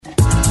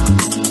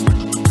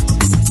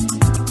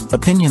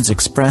Opinions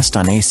expressed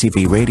on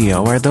ACB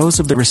Radio are those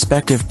of the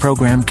respective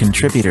program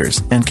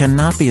contributors and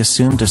cannot be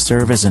assumed to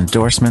serve as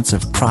endorsements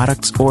of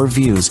products or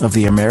views of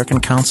the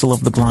American Council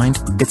of the Blind,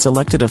 its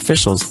elected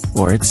officials,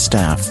 or its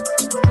staff.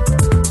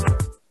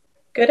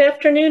 Good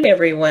afternoon,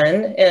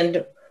 everyone,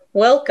 and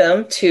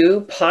welcome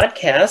to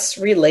podcasts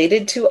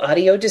related to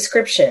audio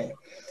description.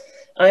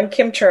 I'm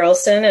Kim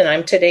Charlson, and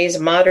I'm today's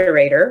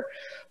moderator,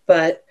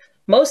 but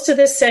most of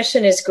this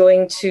session is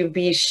going to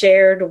be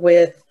shared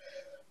with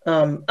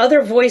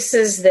other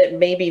voices that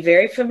may be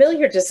very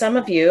familiar to some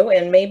of you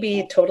and may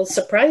be total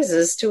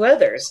surprises to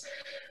others.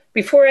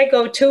 Before I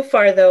go too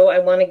far, though, I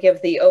want to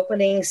give the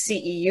opening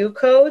CEU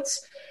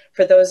codes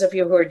for those of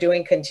you who are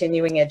doing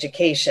continuing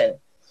education.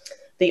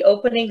 The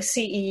opening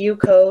CEU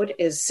code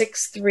is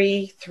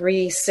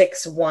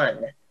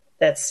 63361.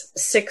 That's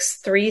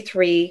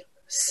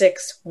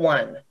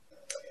 63361.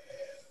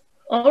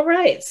 All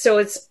right, so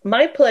it's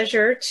my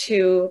pleasure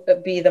to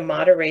be the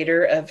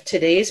moderator of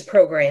today's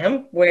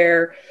program,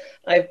 where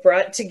I've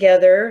brought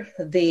together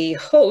the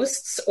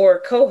hosts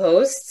or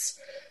co-hosts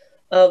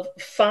of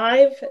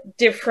 5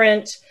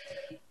 different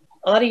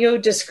audio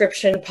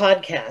description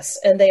podcasts,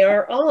 and they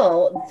are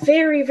all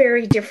very,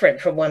 very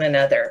different from one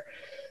another,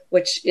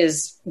 which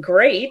is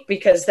great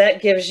because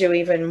that gives you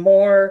even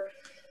more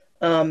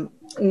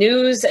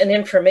news and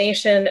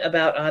information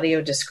about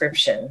audio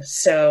description.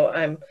 So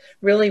I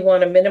really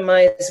want to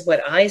minimize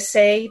what I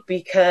say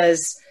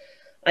because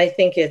I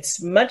think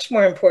it's much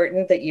more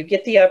important that you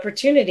get the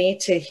opportunity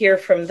to hear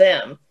from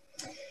them.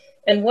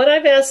 And what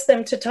I've asked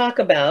them to talk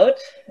about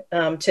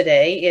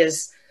today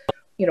is,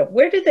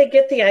 where did they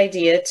get the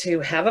idea to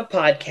have a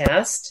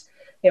podcast?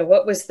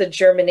 What was the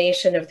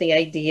germination of the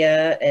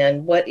idea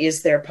and what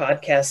is their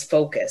podcast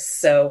focus?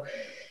 So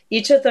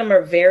each of them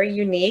are very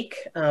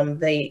unique.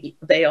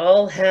 They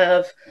all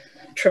have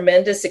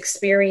tremendous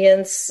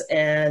experience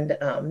and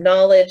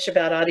knowledge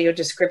about audio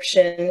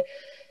description,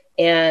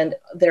 and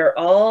they're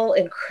all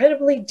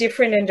incredibly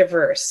different and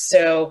diverse.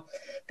 So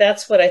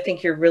that's what I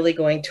think you're really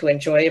going to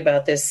enjoy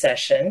about this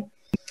session.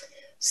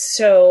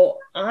 So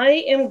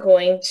I am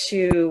going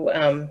to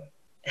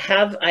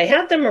I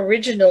have them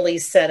originally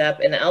set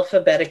up in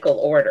alphabetical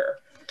order,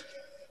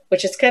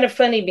 which is kind of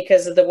funny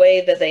because of the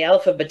way that they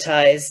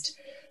alphabetized.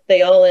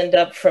 They all end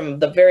up from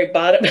the very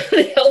bottom of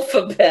the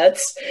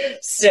alphabets.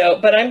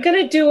 But I'm going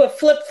to do a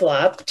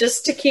flip-flop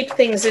just to keep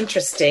things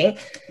interesting.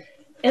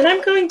 And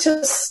I'm going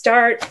to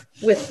start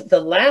with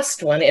the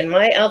last one in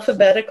my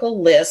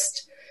alphabetical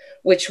list,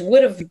 which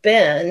would have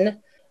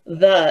been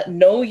the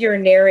Know Your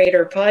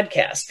Narrator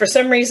podcast. For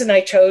some reason,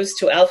 I chose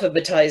to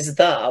alphabetize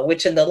the,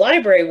 which in the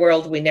library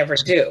world, we never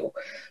do.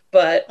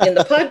 But in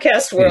the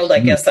podcast world,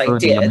 I guess I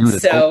did.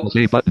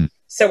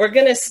 So we're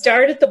going to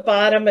start at the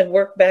bottom and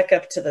work back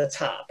up to the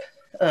top.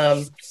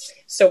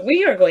 So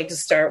we are going to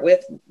start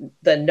with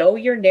the Know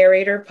Your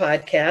Narrator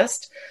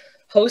podcast,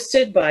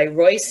 hosted by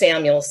Roy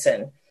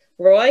Samuelson.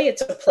 Roy,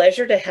 it's a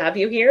pleasure to have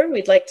you here.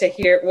 We'd like to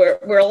hear,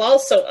 we'll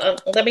also,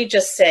 let me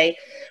just say,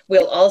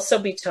 we'll also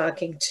be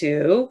talking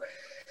to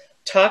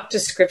Talk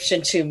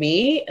Description to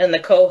Me and the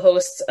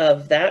co-hosts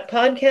of that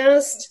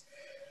podcast.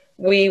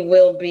 We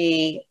will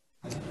be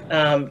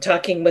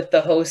talking with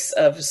the hosts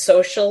of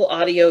Social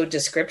Audio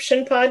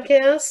Description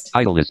podcast.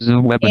 Title is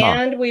Zoom webinar.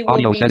 And we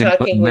will be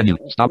talking with Read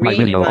My Mind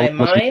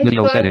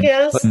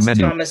podcast,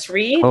 Thomas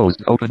Reed.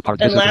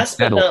 And last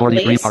but not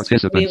least,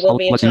 we will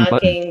be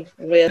talking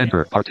with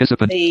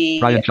the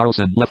Brian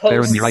Charlson, left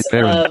parent, right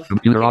parent,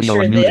 computer audio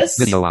and music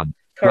video on.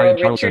 Carl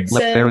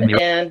Richardson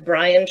and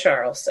Brian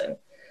Charlson.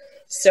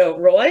 So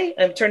Roy,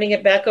 I'm turning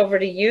it back over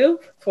to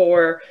you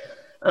for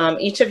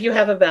each of you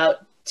have about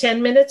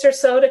 10 minutes or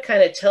so to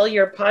kind of tell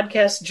your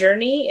podcast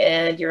journey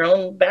and your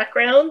own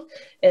background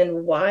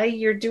and why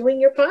you're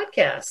doing your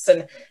podcasts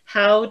and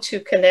how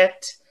to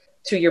connect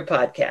to your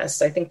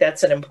podcast. I think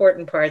that's an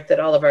important part that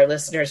all of our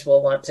listeners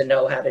will want to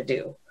know how to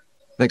do.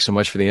 Thanks so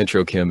much for the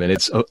intro, Kim. And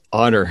it's an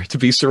honor to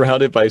be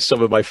surrounded by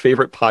some of my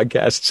favorite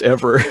podcasts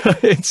ever.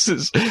 This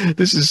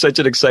is such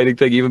an exciting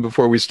thing. Even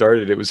before we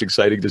started, it was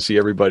exciting to see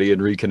everybody and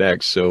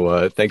reconnect.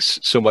 So thanks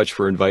so much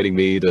for inviting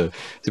me to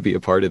be a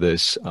part of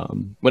this.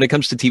 When it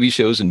comes to TV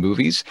shows and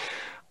movies,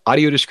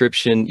 audio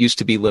description used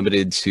to be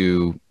limited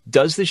to,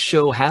 does this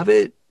show have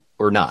it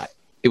or not?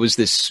 It was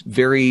this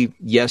very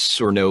yes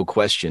or no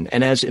question.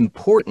 And as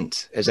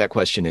important as that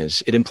question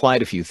is, it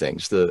implied a few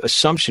things. The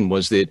assumption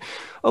was that,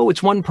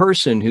 it's one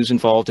person who's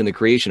involved in the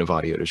creation of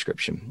audio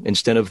description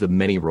instead of the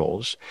many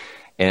roles.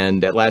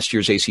 And at last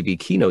year's ACB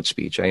keynote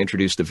speech, I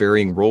introduced the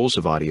varying roles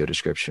of audio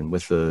description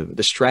with the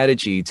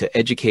strategy to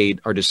educate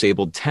our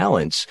disabled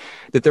talents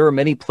that there are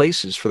many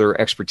places for their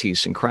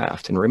expertise and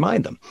craft and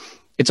remind them.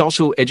 It's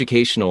also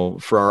educational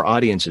for our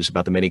audiences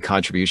about the many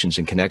contributions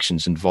and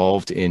connections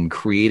involved in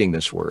creating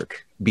this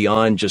work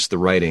beyond just the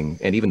writing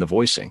and even the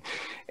voicing.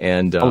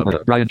 And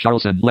Brian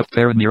Charlson, left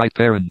parent, right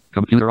parent,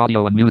 computer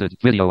audio and music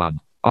video on.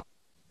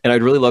 And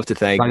I'd really love to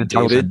thank Brian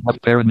David. Charlson,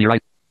 left parent,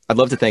 right. I'd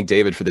love to thank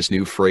David for this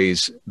new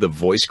phrase, the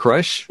voice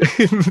crush.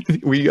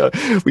 We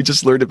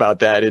just learned about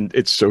that, and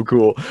it's so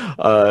cool.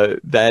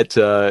 That's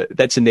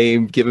a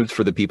name given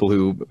for the people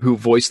who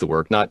voice the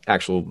work, not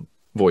actual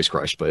voice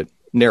crush, but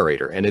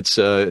narrator. And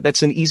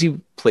that's an easy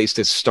place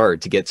to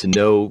start to get to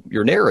know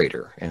your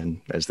narrator.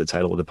 And as the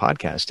title of the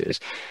podcast is,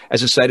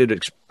 as a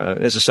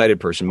sighted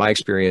person, my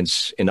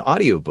experience in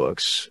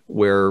audiobooks,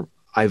 where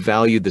I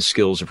valued the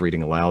skills of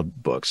reading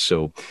aloud books.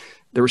 So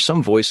there were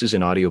some voices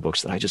in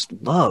audiobooks that I just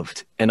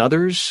loved, and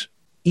others,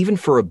 even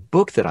for a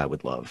book that I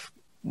would love,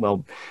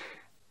 well,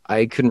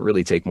 I couldn't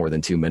really take more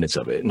than 2 minutes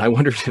of it. And I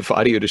wondered if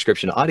audio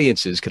description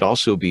audiences could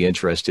also be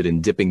interested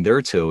in dipping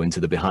their toe into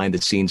the behind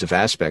the scenes of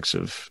aspects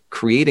of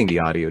creating the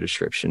audio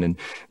description. And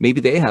maybe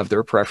they have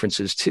their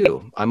preferences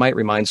too. I might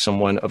remind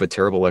someone of a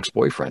terrible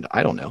ex-boyfriend.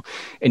 I don't know.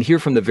 And hear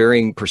from the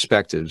varying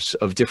perspectives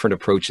of different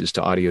approaches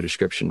to audio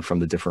description from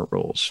the different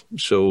roles.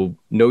 So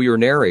Know Your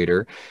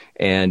Narrator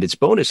and its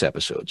bonus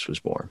episodes was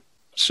born.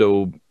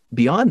 So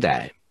beyond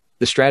that,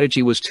 the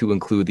strategy was to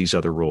include these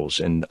other roles,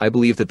 and I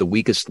believe that the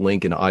weakest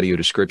link in audio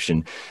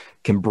description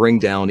can bring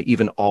down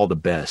even all the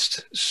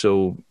best.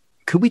 So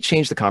could we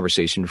change the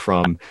conversation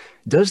from,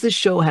 does this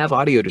show have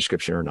audio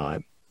description or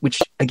not?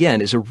 Which, again,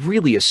 is a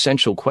really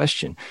essential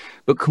question.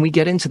 But can we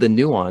get into the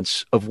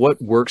nuance of what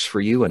works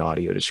for you in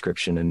audio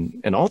description?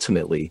 And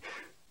ultimately,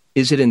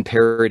 is it in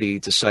parity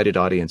to sighted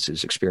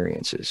audiences'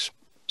 experiences?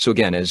 So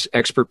again, as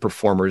expert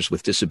performers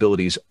with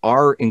disabilities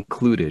are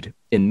included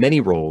in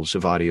many roles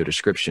of audio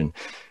description,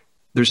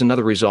 there's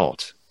another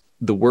result.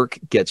 The work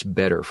gets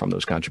better from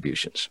those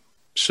contributions.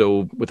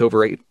 So with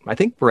I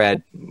think we're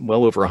at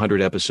well over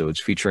 100 episodes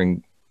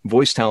featuring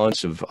voice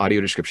talents of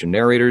audio description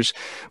narrators,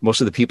 most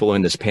of the people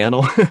in this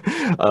panel,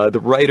 the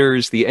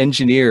writers, the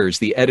engineers,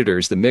 the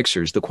editors, the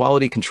mixers, the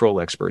quality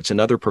control experts, and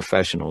other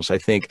professionals. I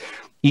think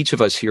each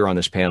of us here on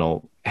this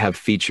panel have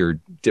featured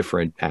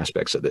different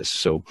aspects of this.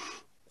 So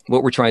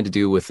what we're trying to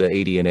do with the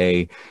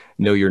ADNA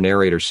Know Your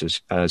Narrator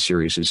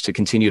series is to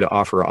continue to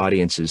offer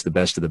audiences the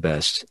best of the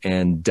best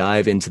and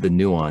dive into the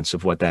nuance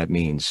of what that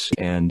means.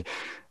 And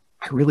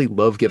I really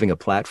love giving a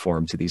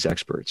platform to these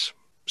experts.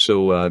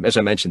 So as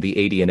I mentioned, the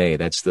ADNA,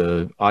 that's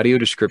the Audio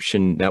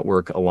Description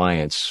Network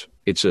Alliance.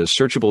 It's a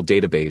searchable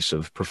database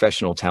of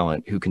professional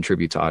talent who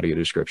contribute to audio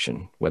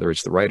description, whether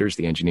it's the writers,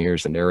 the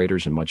engineers, the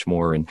narrators, and much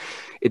more. And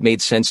it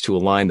made sense to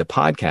align the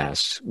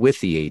podcasts with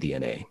the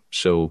ADNA.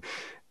 So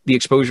the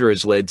exposure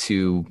has led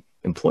to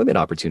employment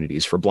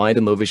opportunities for blind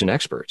and low vision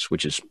experts,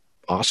 which is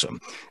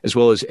awesome, as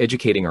well as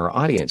educating our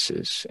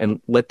audiences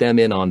and let them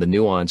in on the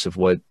nuance of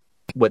what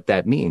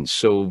that means.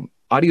 So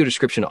audio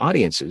description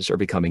audiences are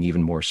becoming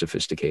even more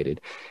sophisticated.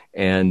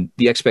 And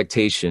the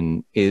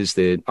expectation is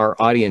that our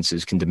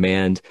audiences can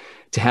demand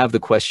to have the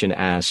question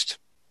asked,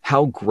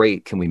 how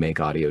great can we make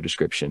audio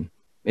description,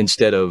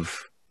 instead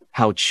of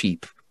how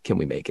cheap can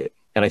we make it?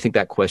 And I think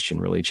that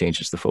question really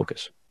changes the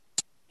focus.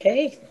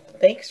 Okay,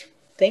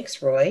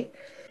 Thanks, Roy.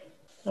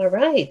 All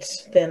right,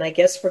 then I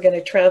guess we're going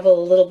to travel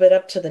a little bit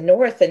up to the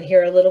north and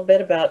hear a little bit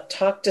about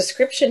Talk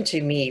Description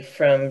to Me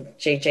from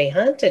JJ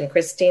Hunt and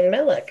Christine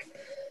Mellick.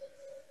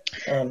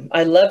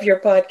 I love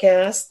your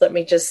podcast. Let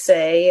me just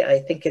say, I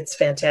think it's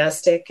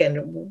fantastic.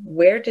 And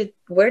where did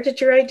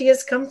your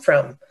ideas come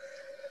from?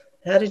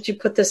 How did you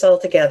put this all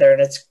together?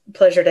 And it's a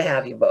pleasure to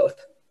have you both.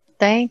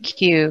 Thank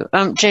you.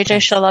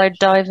 JJ, shall I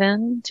dive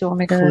in? Do you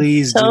want me to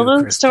please tell do,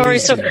 the Chris, story?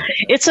 please So do.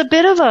 it's a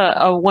bit of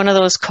a one of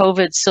those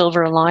COVID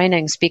silver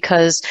linings,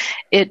 because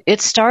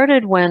it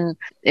started when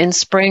in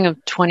spring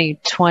of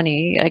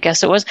 2020, I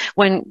guess it was,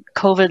 when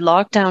COVID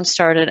lockdown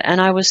started,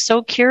 and I was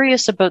so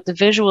curious about the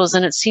visuals,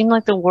 and it seemed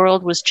like the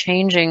world was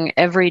changing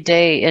every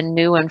day in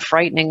new and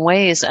frightening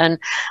ways, and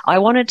I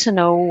wanted to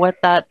know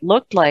what that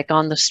looked like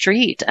on the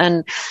street.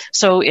 And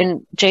so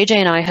JJ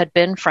and I had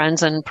been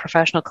friends and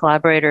professional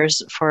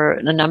collaborators for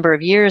a number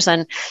of years,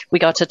 and we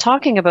got to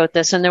talking about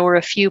this, and there were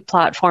a few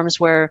platforms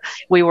where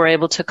we were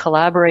able to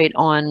collaborate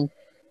on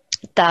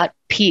that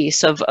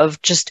piece of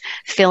just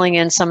filling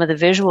in some of the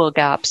visual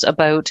gaps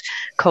about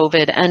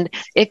COVID. And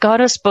it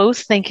got us both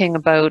thinking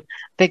about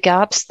the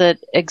gaps that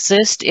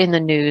exist in the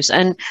news.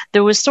 And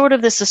there was sort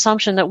of this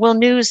assumption that, well,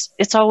 news,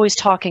 it's always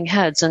talking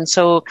heads, and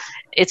so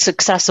it's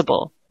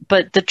accessible.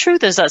 But the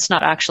truth is that's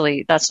not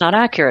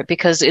accurate,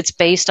 because it's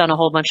based on a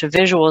whole bunch of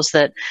visuals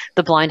that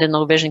the blind and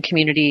low vision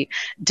community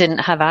didn't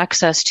have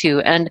access to.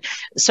 And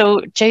so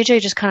JJ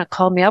just kind of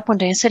called me up one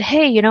day and said,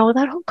 hey,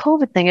 that whole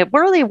COVID thing, it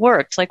really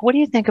worked. Like, what do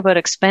you think about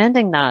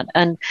expanding that?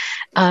 And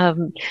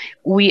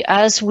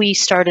as we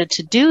started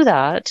to do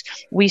that,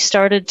 we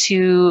started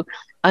to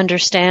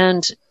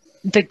understand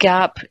the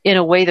gap in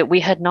a way that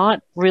we had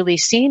not really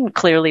seen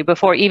clearly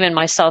before, even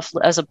myself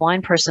as a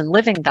blind person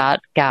living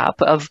that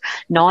gap of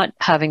not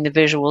having the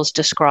visuals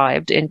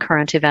described in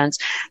current events.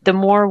 The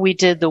more we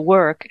did the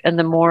work and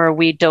the more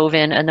we dove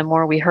in and the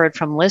more we heard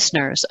from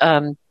listeners,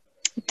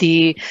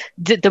 the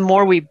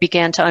more we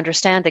began to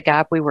understand the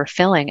gap we were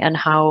filling and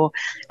how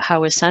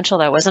essential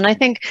that was. And I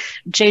think,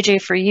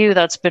 JJ, for you,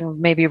 that's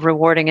been maybe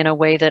rewarding in a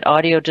way that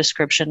audio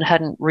description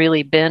hadn't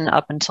really been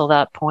up until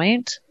that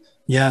point.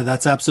 Yeah,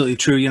 that's absolutely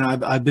true. You know,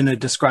 I've been a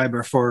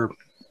describer for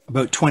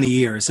about 20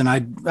 years, and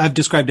I've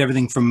described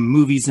everything from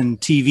movies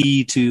and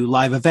TV to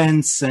live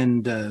events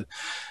and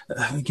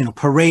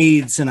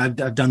parades, and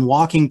I've done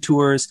walking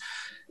tours,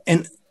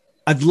 and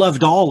I've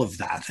loved all of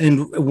that.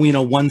 And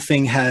one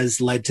thing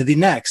has led to the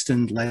next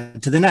and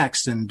led to the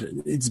next,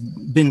 and it's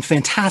been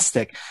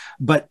fantastic.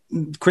 But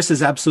Chris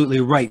is absolutely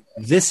right.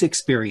 This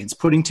experience,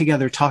 putting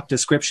together Talk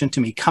Description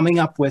to me, coming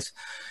up with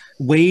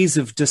ways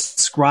of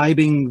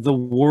describing the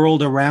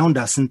world around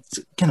us, and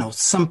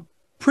some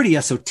pretty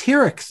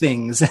esoteric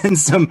things and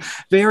some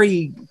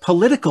very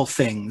political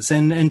things,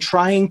 and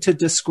trying to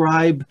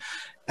describe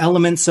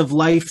elements of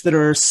life that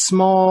are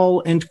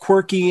small and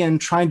quirky, and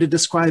trying to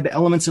describe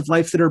elements of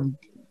life that are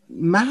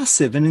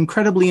massive and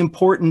incredibly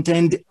important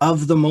and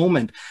of the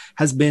moment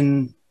has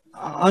been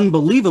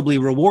unbelievably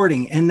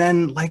rewarding. And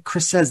then, like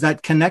Chris says,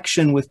 that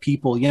connection with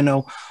people,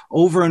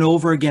 over and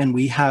over again,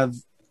 we have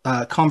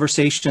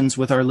conversations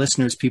with our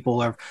listeners.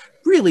 People are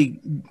really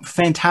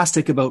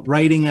fantastic about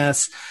writing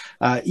us,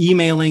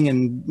 emailing,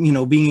 and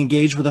being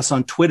engaged with us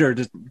on Twitter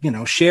to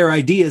share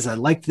ideas. I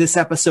liked this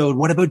episode.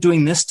 What about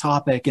doing this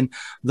topic? And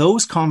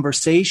those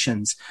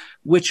conversations,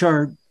 which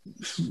are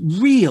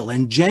real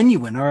and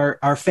genuine,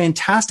 are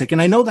fantastic.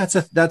 And I know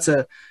that's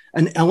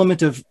an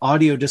element of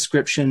audio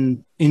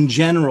description in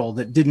general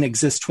that didn't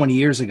exist 20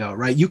 years ago,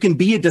 right? You can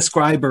be a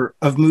describer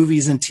of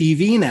movies and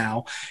TV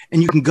now,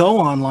 and you can go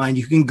online,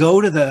 you can go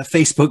to the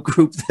Facebook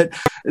group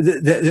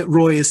that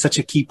Roy is such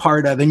a key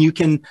part of, and you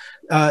can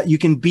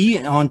be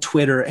on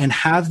Twitter and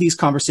have these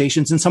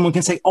conversations, and someone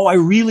can say, "Oh, I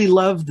really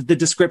loved the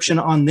description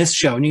on this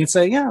show." And you can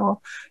say, "Yeah,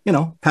 well,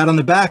 pat on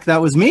the back,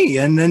 that was me."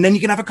 And then you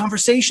can have a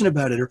conversation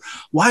about it. Or,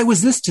 "Why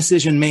was this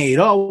decision made?"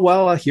 "Oh,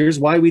 well, here's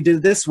why we did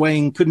it this way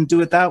and couldn't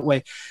do it that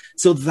way."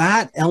 So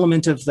that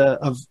element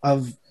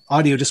of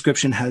audio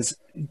description has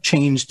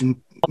changed,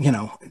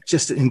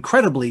 just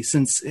incredibly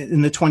since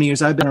in the 20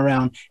 years I've been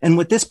around. And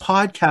with this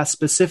podcast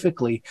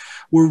specifically,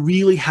 we're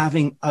really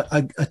having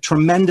a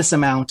tremendous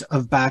amount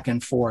of back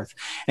and forth.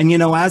 And,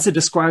 as a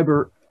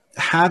describer,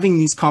 having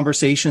these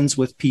conversations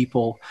with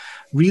people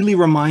really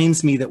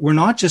reminds me that we're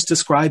not just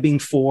describing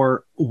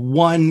for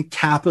one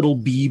capital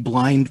B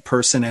blind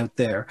person out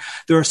there.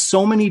 There are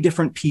so many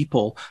different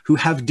people who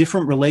have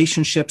different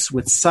relationships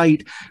with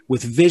sight,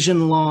 with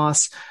vision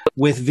loss,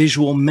 with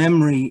visual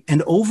memory.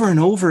 And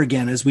over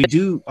again, as we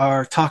do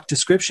our Talk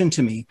Description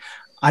to me,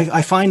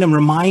 I find I'm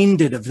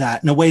reminded of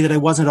that in a way that I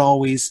wasn't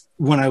always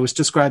when I was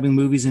describing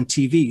movies and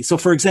TV. So,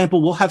 for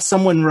example, we'll have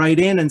someone write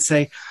in and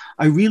say,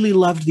 "I really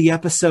loved the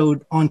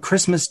episode on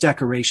Christmas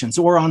decorations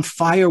or on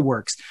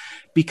fireworks,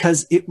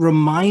 because it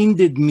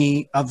reminded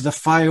me of the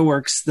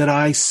fireworks that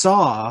I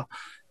saw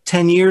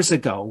 10 years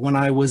ago when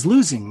I was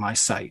losing my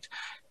sight."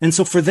 And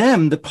so for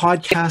them, the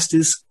podcast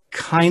is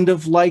kind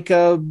of like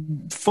a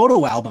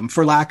photo album,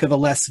 for lack of a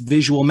less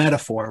visual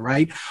metaphor,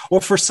 right?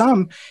 Or for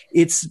some,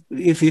 it's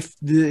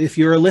if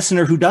you're a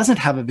listener who doesn't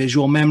have a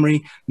visual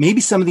memory, maybe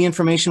some of the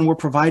information we're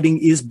providing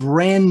is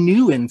brand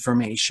new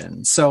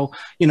information. So,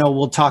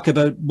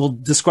 we'll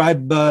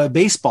describe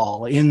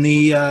baseball in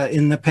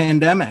the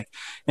pandemic,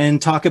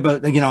 and talk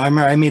about, I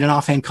remember I made an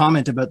offhand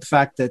comment about the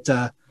fact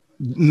that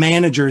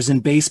managers in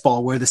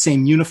baseball wear the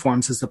same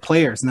uniforms as the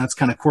players, and that's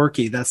kind of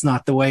quirky. That's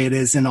not the way it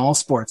is in all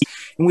sports.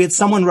 And we had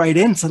someone write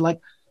in and said,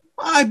 like,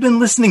 "I've been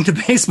listening to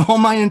baseball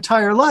my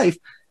entire life,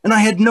 and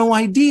I had no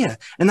idea."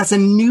 And that's a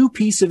new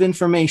piece of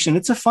information.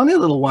 It's a funny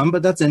little one,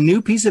 but that's a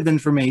new piece of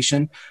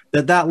information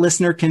that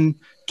listener can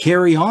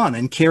carry on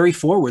and carry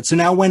forward. So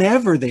now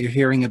whenever they're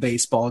hearing a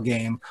baseball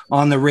game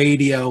on the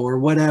radio or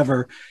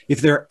whatever,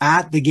 if they're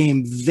at the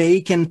game, they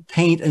can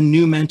paint a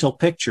new mental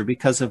picture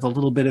because of a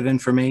little bit of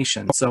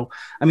information. So,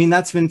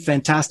 that's been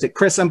fantastic.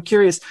 Chris, I'm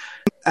curious,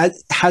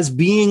 has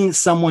being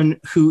someone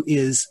who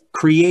is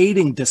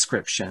creating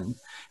description,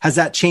 has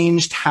that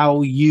changed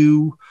how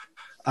you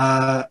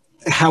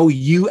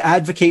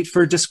advocate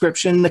for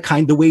description,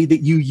 the way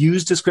that you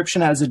use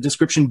description as a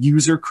description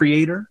user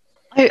creator?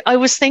 I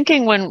was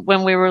thinking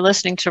when we were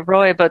listening to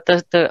Roy about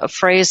the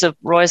phrase of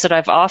Roy's that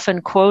I've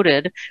often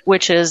quoted,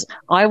 which is,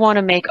 "I want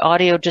to make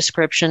audio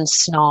description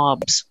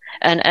snobs."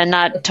 And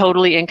that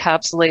totally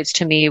encapsulates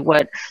to me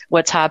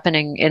what's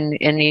happening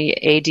in the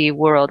AD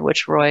world,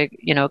 which Roy,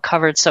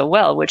 covered so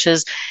well, which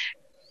is,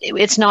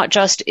 it's not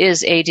just,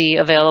 is AD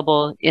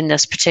available in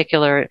this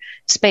particular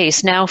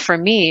space? Now for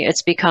me,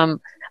 it's become,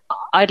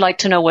 I'd like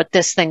to know what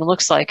this thing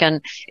looks like. And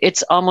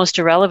it's almost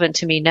irrelevant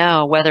to me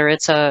now, whether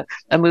it's a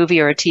movie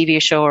or a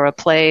TV show or a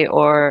play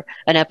or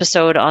an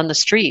episode on the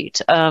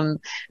street.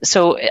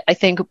 So I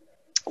think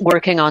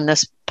working on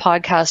this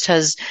podcast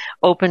has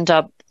opened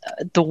up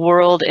the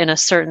world in a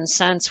certain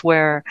sense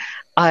where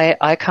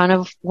I kind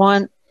of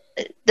want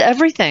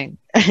everything,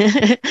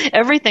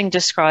 everything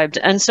described.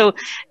 And so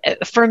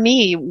for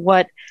me,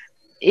 what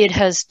it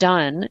has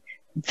done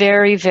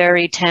very,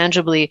 very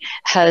tangibly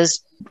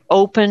has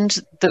opened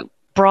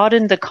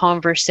broadened the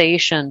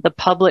conversation, the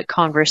public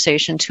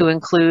conversation, to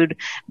include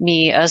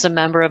me as a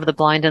member of the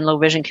blind and low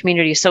vision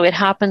community. So it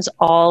happens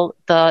all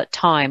the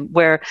time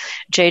where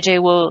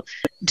JJ will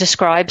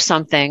describe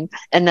something,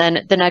 and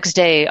then the next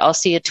day I'll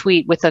see a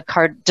tweet with a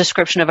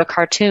description of a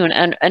cartoon,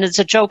 and it's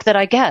a joke that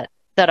I get,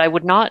 that I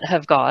would not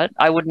have got.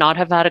 I would not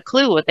have had a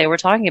clue what they were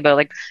talking about,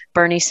 like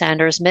Bernie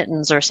Sanders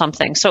mittens or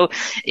something. So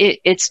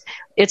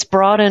it's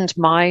broadened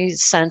my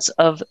sense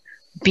of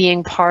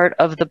being part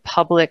of the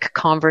public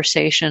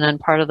conversation and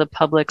part of the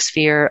public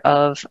sphere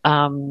of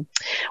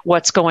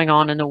what's going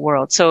on in the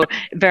world. So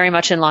very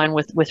much in line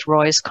with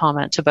Roy's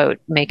comment about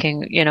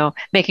making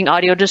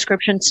audio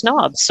description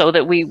snobs, so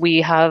that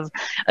we have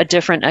a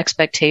different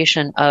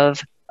expectation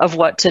of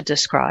what to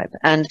describe.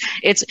 And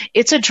it's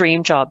a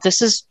dream job.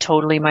 This is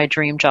totally my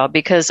dream job,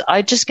 because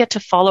I just get to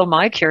follow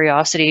my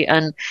curiosity,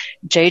 and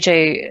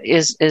JJ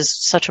is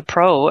such a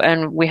pro,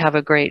 and we have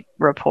a great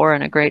rapport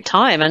and a great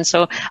time. And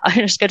so I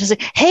just get to say,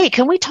 hey,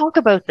 can we talk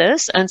about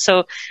this? And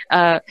so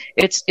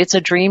it's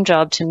a dream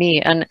job to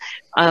me. And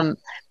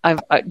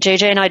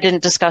JJ and I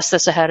didn't discuss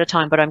this ahead of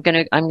time, but I'm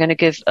gonna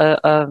give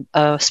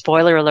a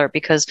spoiler alert,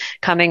 because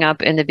coming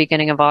up in the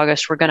beginning of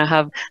August, we're gonna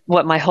have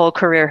what my whole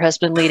career has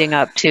been leading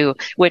up to,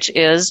 which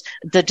is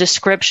the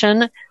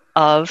description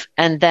of,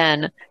 and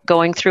then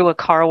going through a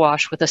car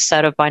wash with a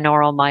set of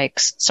binaural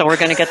mics. So we're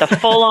going to get the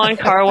full-on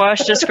car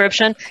wash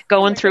description,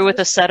 going through with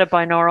a set of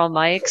binaural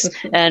mics,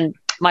 and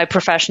my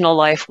professional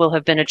life will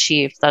have been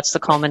achieved. That's the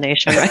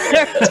culmination right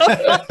there. So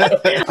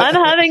I'm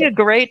having a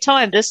great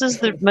time. This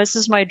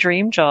is my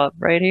dream job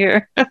right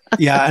here.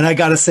 Yeah, and I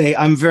got to say,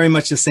 I'm very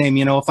much the same.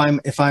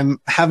 If I'm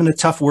having a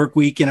tough work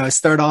week, I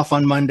start off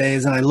on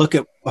Mondays and I look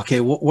at, okay,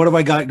 what have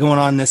I got going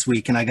on this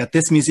week? And I got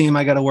this museum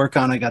I got to work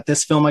on. I got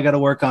this film I got to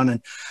work on.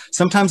 And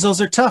sometimes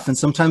those are tough, and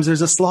sometimes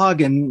there's a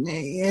slog. And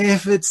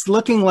if it's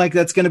looking like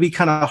that's going to be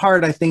kind of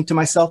hard, I think to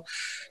myself,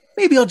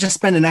 maybe I'll just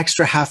spend an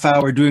extra half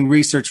hour doing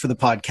research for the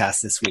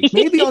podcast this week.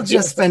 Maybe I'll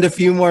just spend a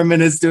few more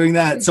minutes doing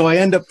that. So I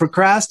end up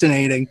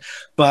procrastinating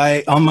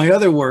on my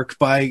other work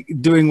by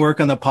doing work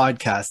on the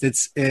podcast.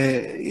 It's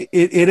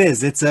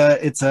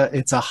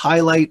a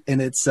highlight,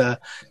 and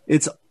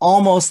it's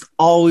almost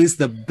always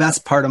the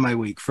best part of my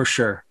week, for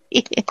sure.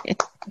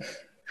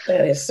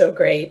 That is so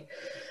great.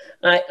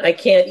 I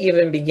can't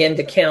even begin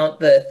to count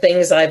the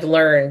things I've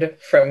learned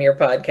from your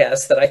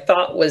podcast that I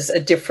thought was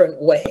a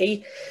different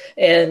way.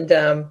 And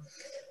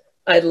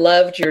I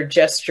loved your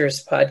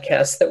Gestures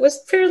podcast that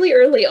was fairly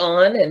early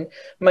on. And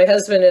my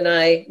husband and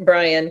I,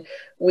 Brian,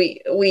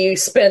 we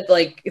spent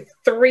like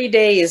 3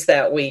 days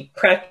that week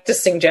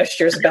practicing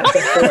gestures back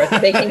and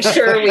forth, making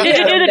sure we Did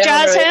you do the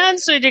jazz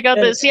hands? Or did you got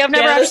this? See, I've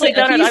never actually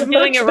done it. I'm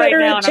doing it right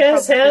now.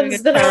 Jazz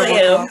hands than I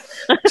am.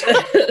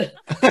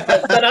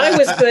 But I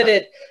was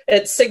good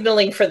at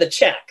signaling for the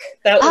check.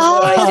 That was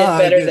what I did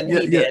better than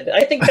he did.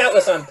 I think that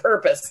was on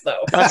purpose,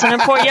 though. That's an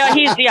important. Yeah,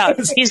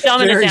 he's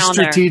dumbing it down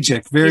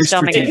strategic, there. Very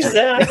strategic.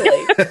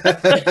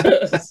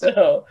 Exactly.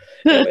 So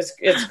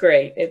it's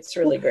great. It's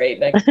really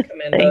great. I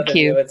commend both of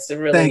you. It's a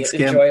really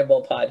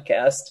enjoyable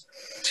podcast.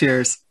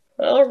 Cheers.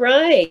 All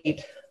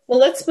right. Well,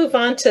 let's move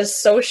on to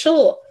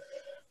Social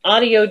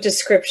Audio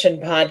Description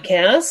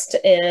Podcast,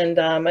 and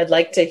I'd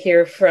like to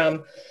hear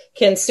from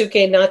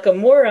Kensuke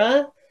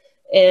Nakamura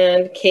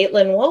and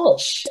Caitlin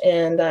Walsh.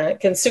 And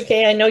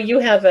Kensuke, I know you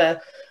have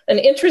an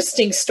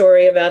interesting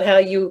story about how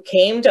you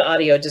came to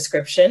audio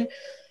description,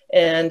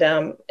 and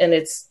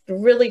it's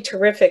really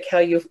terrific how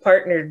you've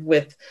partnered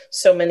with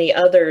so many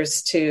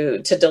others to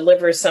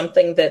deliver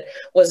something that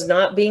was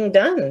not being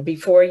done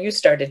before you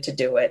started to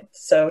do it.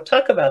 So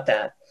talk about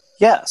that.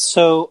 Yeah,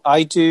 so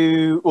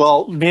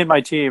me and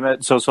my team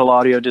at Social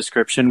Audio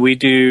Description, we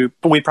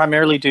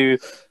primarily do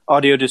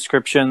audio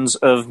descriptions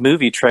of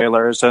movie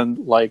trailers, and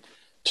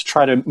to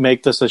try to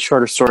make this as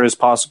short a story as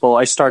possible,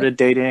 I started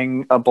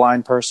dating a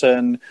blind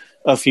person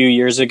a few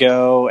years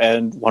ago,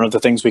 and one of the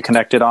things we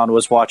connected on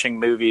was watching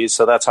movies.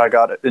 So that's how I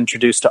got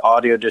introduced to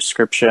audio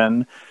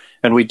description.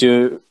 And we'd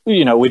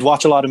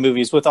watch a lot of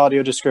movies with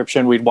audio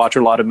description. We'd watch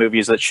a lot of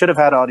movies that should have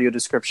had audio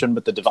description,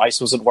 but the device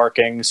wasn't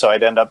working. So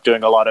I'd end up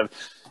doing a lot of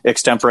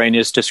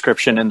extemporaneous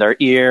description in their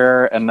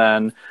ear. And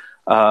then,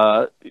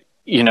 a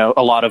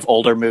lot of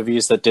older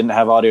movies that didn't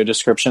have audio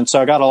description.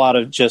 So I got a lot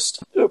of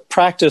just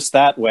practice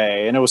that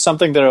way. And it was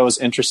something that I was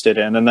interested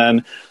in. And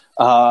then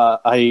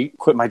I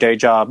quit my day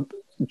job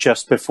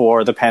just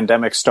before the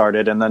pandemic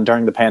started. And then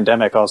during the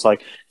pandemic, I was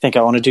like, I think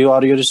I want to do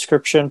audio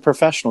description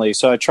professionally.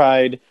 So I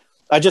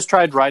just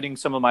tried writing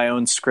some of my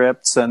own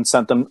scripts and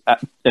sent them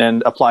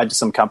and applied to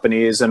some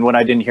companies. And when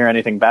I didn't hear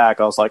anything back,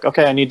 I was like,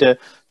 okay, I need to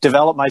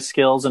develop my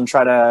skills and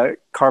try to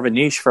carve a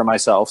niche for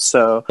myself.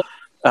 So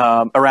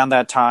around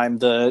that time,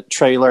 the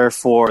trailer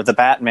for The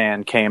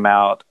Batman came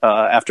out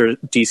after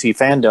DC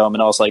Fandom.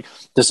 And I was like,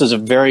 this is a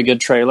very good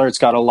trailer. It's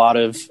got a lot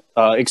of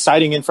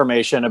exciting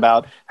information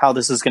about how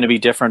this is going to be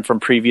different from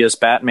previous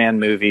Batman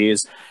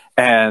movies.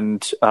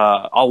 And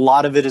a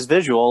lot of it is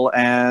visual.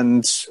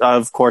 And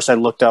of course, I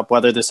looked up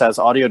whether this has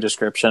audio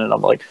description. And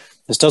I'm like,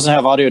 this doesn't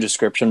have audio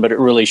description, but it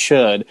really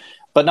should.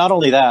 But not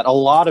only that, a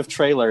lot of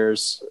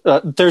trailers,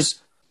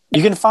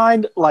 you can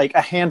find like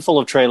a handful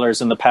of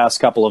trailers in the past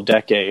couple of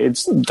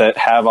decades that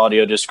have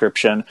audio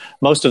description.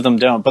 Most of them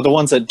don't, but the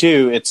ones that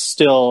do, it's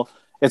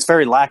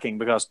very lacking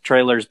because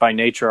trailers by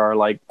nature are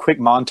like quick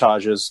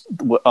montages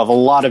of a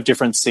lot of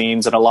different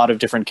scenes and a lot of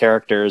different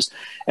characters.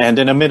 And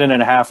in a minute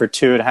and a half or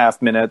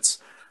 2.5 minutes,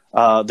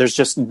 there's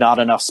just not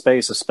enough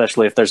space,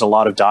 especially if there's a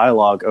lot of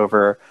dialogue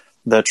over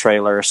the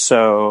trailer.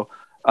 So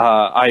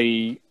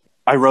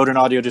I wrote an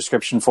audio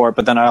description for it,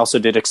 but then I also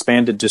did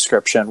expanded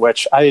description,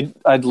 which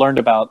I'd learned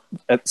about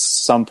at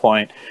some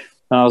point.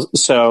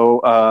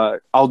 So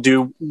I'll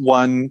do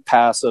one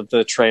pass of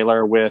the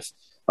trailer with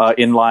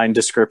inline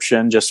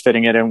description, just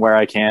fitting it in where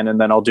I can,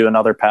 and then I'll do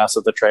another pass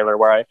of the trailer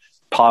where I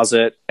pause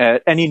it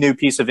at any new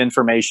piece of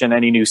information,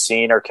 any new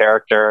scene or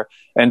character,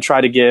 and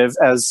try to give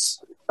as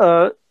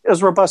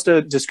robust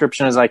a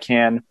description as I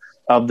can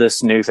of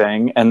this new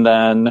thing, and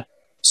then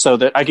so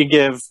that I could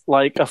give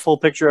like a full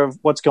picture of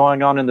what's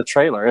going on in the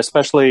trailer,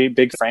 especially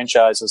big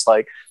franchises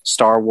like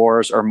Star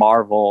Wars or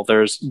Marvel.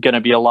 There's going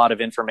to be a lot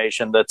of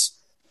information that's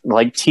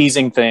like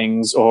teasing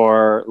things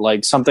or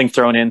like something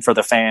thrown in for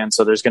the fans.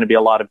 So there's going to be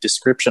a lot of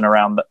description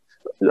around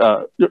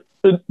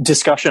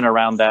discussion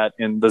around that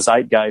in the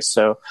zeitgeist.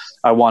 So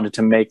I wanted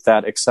to make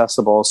that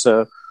accessible.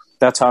 So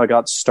that's how I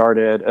got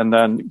started. And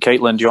then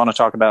Caitlin, do you want to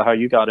talk about how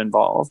you got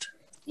involved?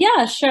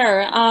 Yeah,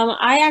 sure.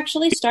 I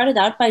actually started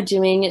out by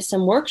doing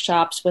some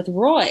workshops with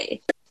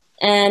Roy,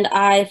 and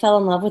I fell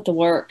in love with the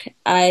work.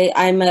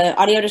 I'm an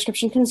audio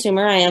description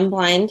consumer. I am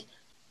blind.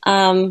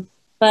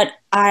 But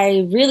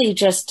I really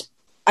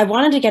I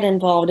wanted to get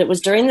involved. It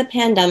was during the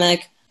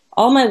pandemic.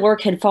 All my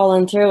work had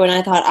fallen through, and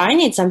I thought, I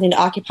need something to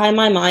occupy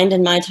my mind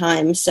and my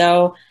time.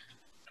 So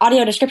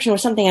audio description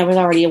was something I was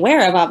already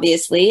aware of,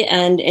 obviously,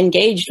 and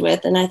engaged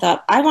with. And I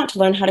thought, I want to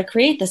learn how to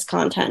create this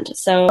content.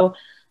 So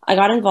I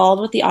got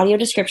involved with the audio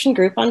description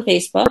group on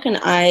Facebook, and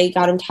I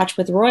got in touch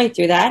with Roy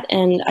through that,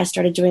 and I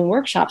started doing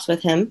workshops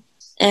with him.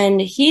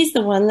 And he's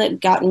the one that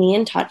got me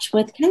in touch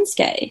with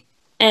Kensuke.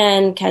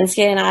 And Kensuke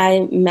and I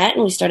met,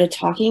 and we started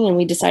talking, and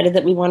we decided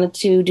that we wanted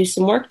to do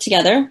some work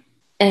together.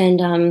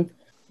 And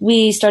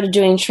we started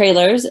doing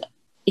trailers.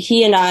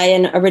 He and I,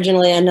 and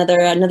originally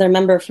another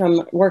member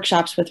from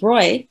workshops with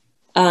Roy,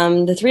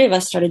 the three of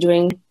us started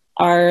doing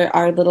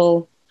our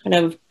little kind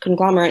of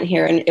conglomerate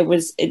here, and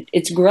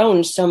it's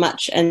grown so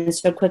much and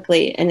so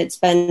quickly, and it's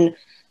been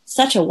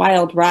such a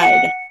wild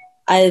ride.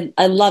 I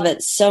love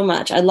it so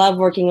much. I love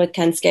working with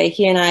Kensuke.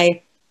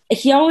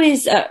 He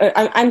always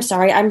I'm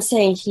sorry, I'm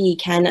saying he,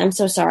 Ken, I'm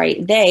so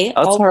sorry. They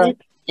always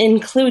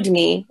include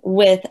me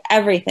with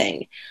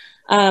everything.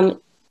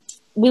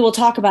 We will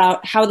talk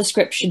about how the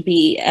script should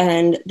be,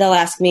 and they'll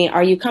ask me,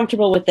 are you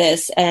comfortable with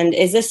this? And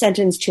is this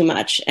sentence too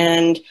much?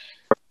 And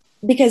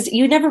because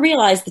you never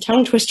realize the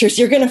tongue twisters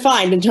you're going to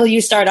find until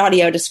you start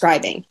audio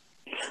describing.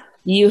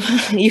 You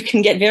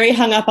can get very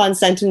hung up on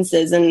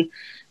sentences and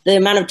the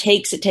amount of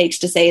takes it takes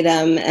to say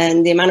them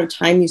and the amount of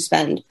time you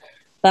spend.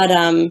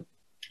 But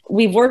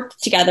we've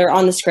worked together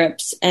on the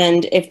scripts,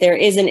 and if there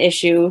is an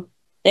issue,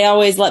 they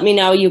always let me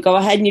know. You go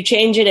ahead and you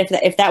change it.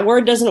 If that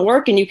word doesn't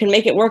work and you can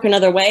make it work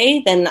another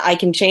way, then I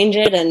can change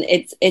it. And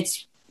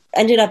it's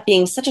ended up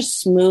being such a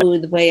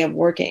smooth way of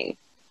working.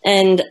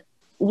 And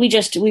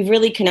we've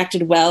really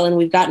connected well, and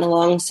we've gotten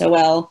along so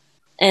well.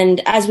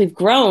 And as we've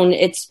grown,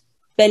 it's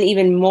been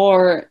even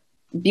more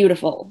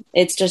beautiful.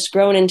 It's just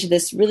grown into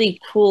this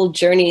really cool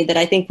journey that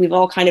I think we've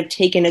all kind of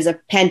taken as a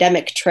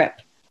pandemic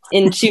trip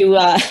into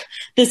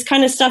this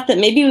kind of stuff that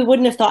maybe we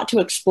wouldn't have thought to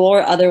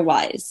explore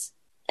otherwise.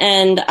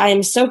 And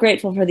I'm so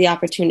grateful for the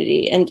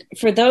opportunity. And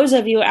for those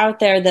of you out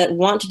there that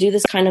want to do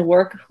this kind of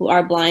work who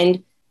are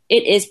blind,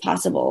 it is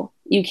possible.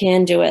 You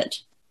can do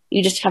it.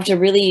 You just have to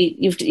really,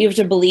 you have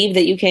to believe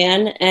that you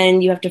can,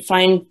 and you have to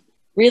find,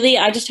 really,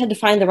 I just had to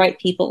find the right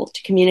people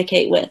to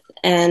communicate with,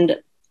 and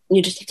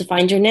you just have to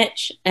find your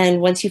niche.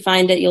 And once you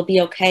find it, you'll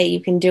be okay.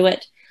 You can do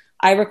it.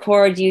 I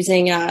record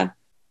using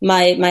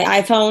my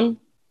iPhone,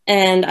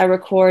 and I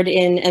record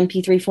in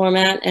MP3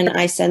 format, and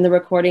I send the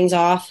recordings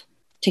off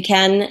to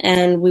Ken,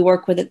 and we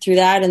work with it through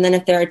that. And then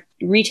if there are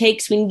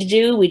retakes we need to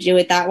do, we do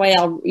it that way.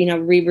 I'll,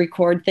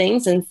 re-record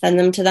things and send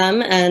them to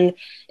them, and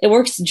it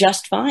works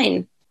just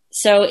fine.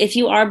 So if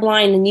you are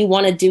blind and you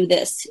want to do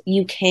this,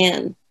 you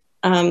can.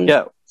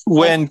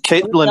 When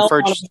Caitlin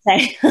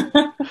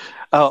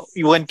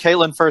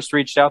first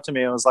reached out to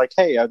me, I was like,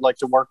 hey, I'd like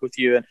to work with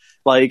you. And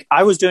like,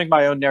 I was doing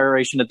my own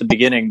narration at the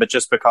beginning, but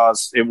just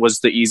because it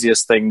was the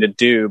easiest thing to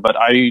do, but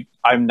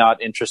I'm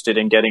not interested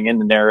in getting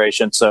into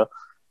narration. So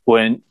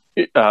when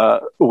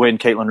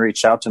Caitlin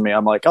reached out to me,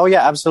 I'm like, oh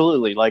yeah,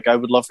 absolutely. Like, I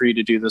would love for you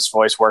to do this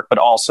voice work, but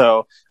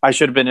also I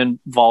should have been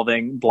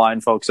involving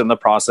blind folks in the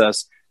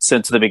process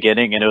since the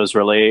beginning. And it was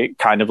really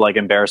kind of like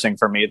embarrassing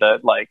for me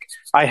that like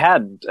I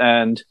hadn't.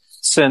 And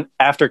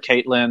after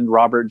Caitlin,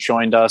 Robert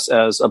joined us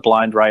as a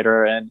blind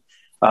writer and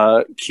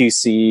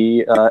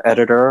QC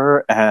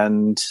editor.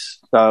 And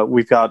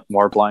we've got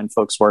more blind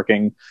folks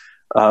working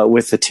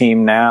with the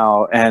team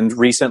now. And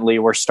recently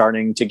we're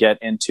starting to get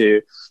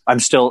into, I'm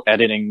still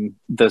editing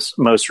this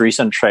most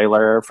recent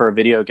trailer for a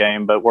video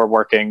game, but we're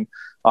working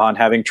on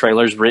having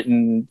trailers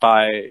written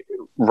by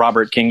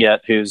Robert Kinget,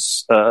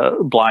 who's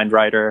a blind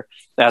writer,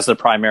 as the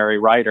primary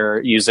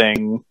writer,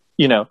 using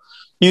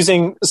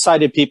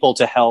sighted people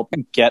to help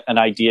get an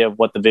idea of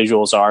what the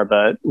visuals are,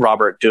 but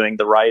Robert doing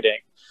the writing.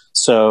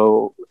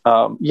 So,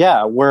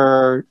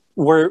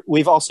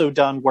 we've also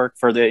done work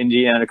for the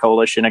Indiana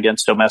Coalition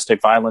Against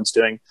Domestic Violence,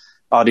 doing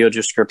audio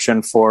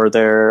description for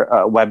their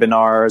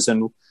webinars,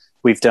 and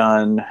we've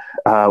done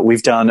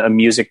a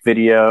music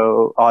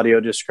video audio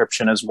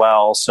description as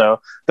well.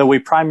 So, though we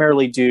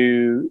primarily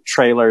do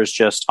trailers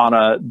just on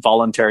a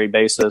voluntary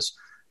basis,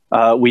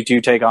 we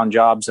do take on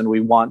jobs, and we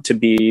want to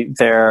be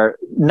there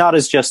not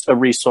as just a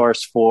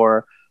resource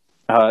for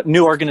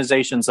new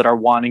organizations that are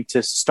wanting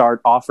to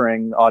start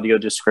offering audio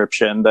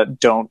description that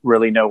don't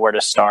really know where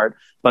to start,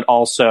 but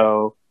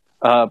also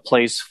a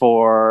place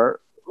for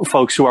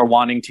folks who are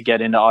wanting to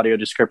get into audio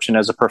description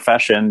as a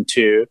profession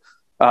to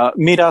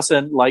meet us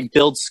and like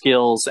build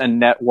skills and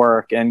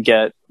network and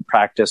get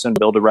practice and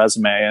build a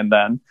resume, and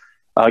then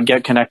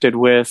get connected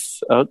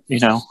with,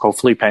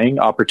 hopefully paying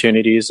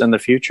opportunities in the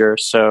future.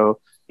 So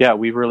yeah,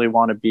 we really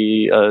want to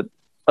be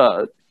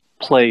a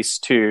place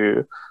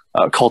to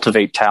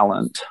cultivate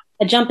talent.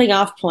 A jumping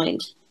off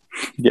point.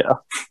 Yeah.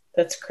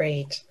 That's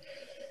great.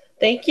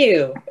 Thank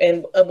you.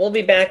 And we'll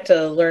be back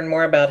to learn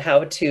more about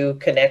how to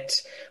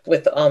connect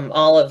with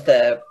all of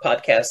the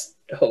podcast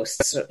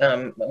hosts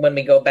when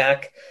we go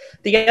back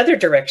the other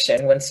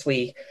direction, once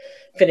we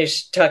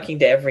finish talking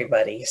to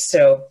everybody.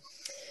 So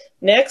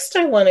next,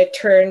 I want to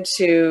turn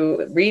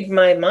to Read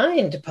My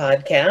Mind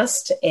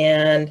podcast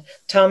and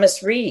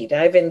Thomas Reed.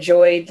 I've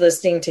enjoyed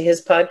listening to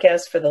his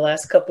podcast for the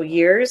last couple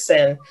years,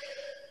 and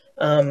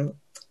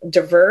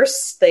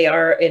diverse they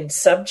are in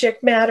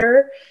subject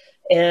matter,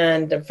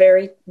 and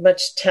very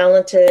much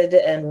talented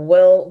and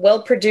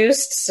well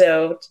produced.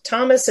 So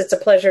Thomas, it's a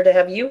pleasure to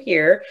have you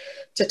here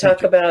to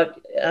talk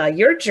about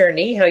your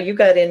journey, how you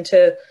got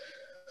into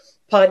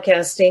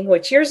podcasting,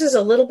 which yours is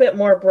a little bit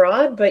more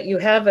broad, but you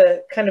have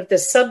a kind of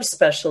this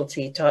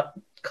subspecialty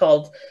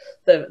called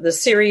the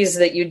series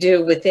that you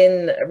do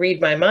within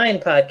Read My Mind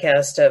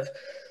podcast of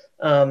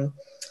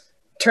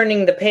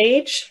turning the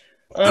page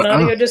on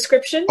audio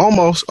description?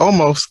 Almost.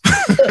 Almost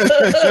got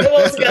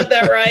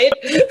that right.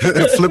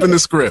 Flipping the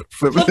script.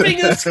 Flipping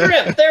the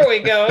script. There we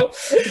go.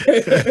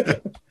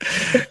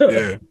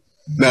 Yeah.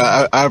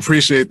 No, I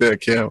appreciate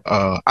that, Kim.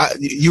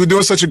 You were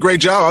doing such a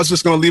great job. I was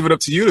just going to leave it up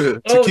to you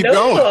to keep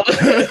going.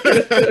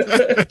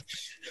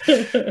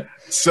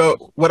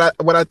 So what I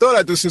thought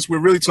I'd do, since we're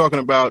really talking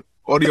about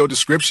audio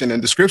description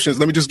and descriptions,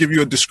 let me just give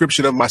you a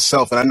description of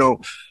myself. And I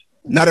know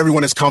not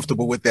everyone is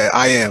comfortable with that.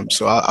 I am.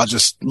 So I'll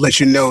just let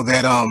you know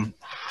that I'm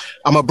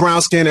a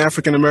brown-skinned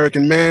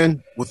African-American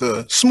man with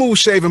a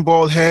smooth-shaven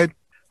bald head.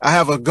 I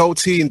have a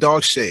goatee and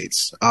dog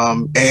shades.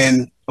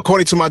 And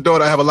according to my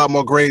daughter, I have a lot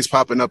more grays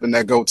popping up in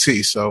that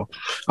goatee. So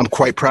I'm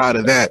quite proud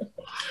of that.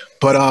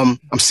 But I'm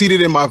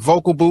seated in my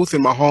vocal booth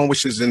in my home,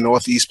 which is in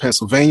Northeast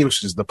Pennsylvania,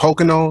 which is the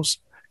Poconos.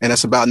 And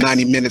that's about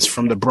 90 minutes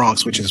from the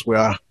Bronx, which is where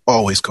I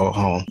always call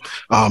home.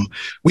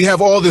 We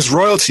have all this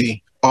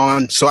royalty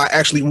on. So I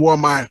actually wore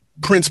my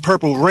Prince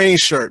Purple Rain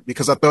shirt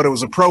because I thought it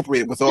was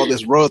appropriate with all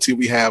this royalty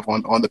we have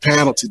on the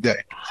panel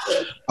today.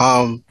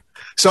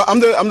 So I'm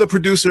the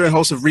producer and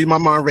host of Read My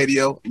Mind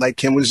Radio, like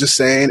Kim was just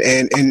saying.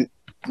 And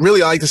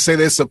really, I like to say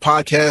that it's a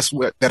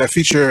podcast that I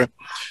feature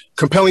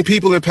compelling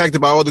people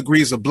impacted by all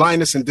degrees of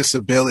blindness and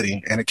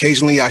disability. And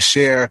occasionally I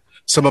share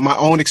some of my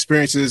own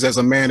experiences as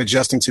a man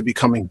adjusting to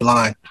becoming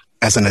blind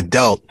as an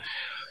adult.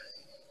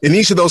 In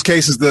each of those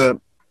cases,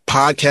 the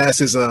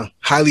podcast is a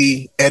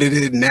highly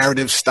edited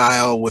narrative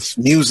style with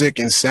music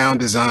and sound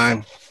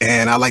design.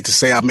 And I like to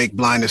say I make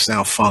blindness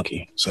sound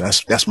funky. So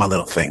that's my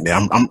little thing there.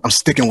 I'm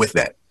sticking with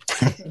that.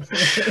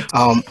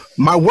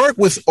 My work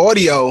with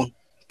audio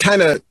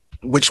kind of,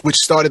 which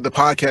started the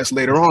podcast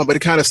later on, but it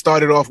kind of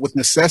started off with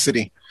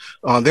necessity.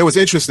 There was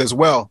interest as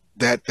well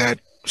that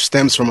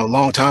stems from a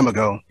long time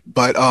ago.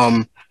 But,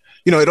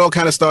 it all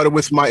kind of started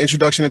with my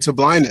introduction into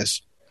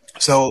blindness.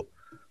 So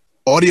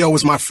audio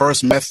was my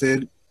first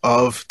method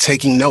of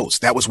taking notes.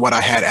 That was what I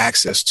had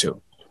access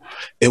to.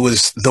 It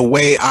was the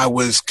way I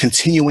was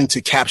continuing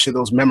to capture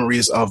those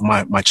memories of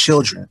my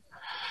children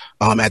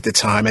at the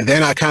time. And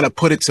then I kind of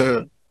put it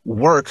to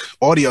work,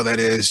 audio that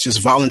is, just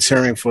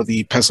volunteering for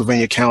the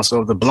Pennsylvania Council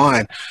of the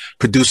Blind,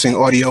 producing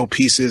audio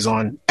pieces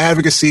on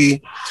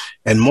advocacy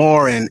and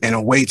more, and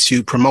a way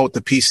to promote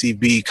the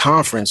PCB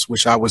conference,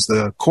 which I was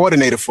the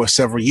coordinator for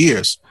several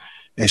years.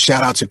 And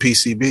shout out to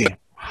PCB.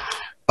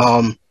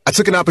 I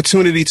took an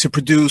opportunity to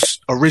produce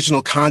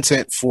original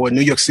content for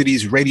New York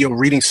City's radio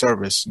reading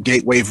service,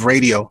 Gatewave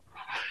Radio.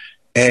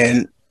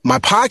 And my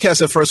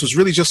podcast at first was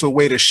really just a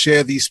way to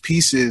share these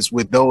pieces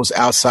with those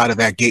outside of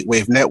that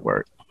Gatewave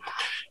network.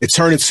 It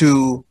turned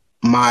into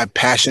my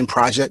passion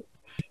project.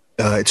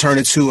 It turned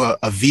into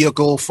a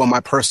vehicle for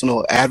my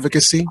personal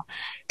advocacy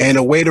and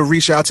a way to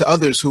reach out to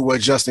others who were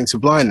adjusting to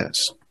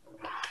blindness.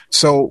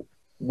 So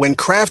when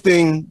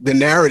crafting the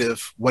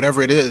narrative,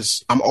 whatever it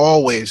is, I'm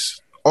always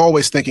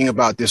thinking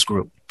about this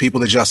group,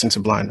 people adjusting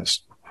to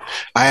blindness.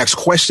 I ask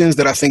questions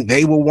that I think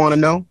they will want to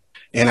know,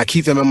 and I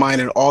keep them in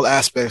mind in all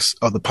aspects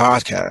of the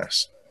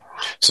podcast.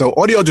 So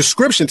audio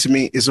description to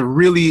me is a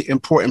really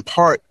important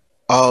part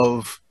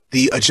of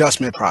the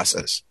adjustment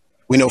process.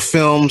 We know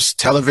films,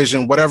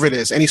 television, whatever it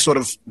is, any sort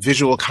of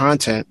visual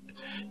content,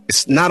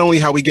 it's not only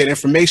how we get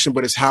information,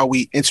 but it's how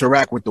we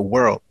interact with the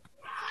world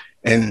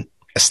and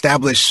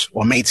establish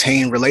or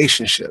maintain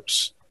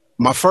relationships.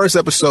 My first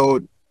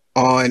episode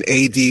on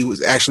AD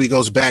actually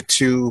goes back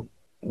to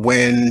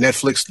when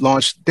Netflix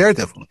launched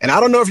Daredevil. And I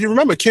don't know if you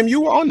remember, Kim,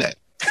 you were on that.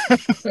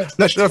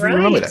 Not sure if you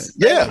remember that.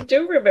 Yeah. I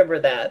do remember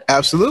that.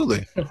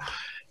 Absolutely.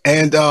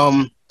 And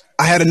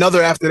I had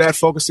another after that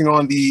focusing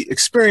on the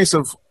experience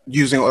of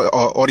using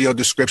audio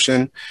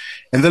description.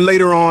 And then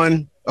later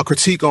on, a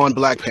critique on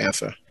Black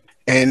Panther.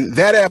 And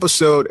that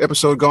episode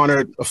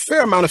garnered a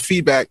fair amount of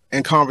feedback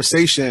and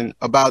conversation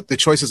about the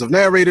choices of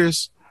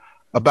narrators,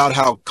 about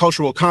how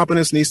cultural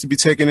competence needs to be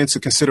taken into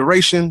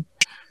consideration,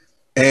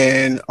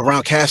 and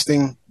around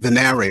casting the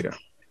narrator.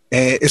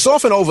 And it's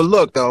often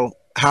overlooked, though,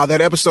 how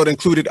that episode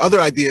included other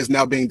ideas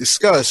now being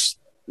discussed,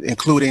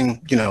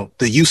 including,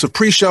 the use of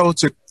pre-show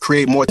to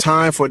create more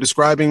time for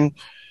describing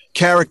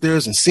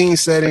characters and scene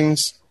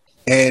settings,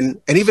 and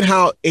even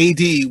how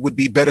AD would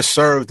be better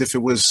served if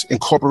it was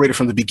incorporated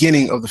from the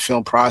beginning of the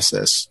film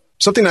process.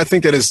 Something I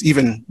think that is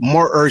even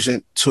more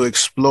urgent to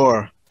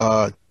explore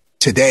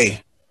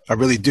today. I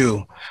really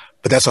do.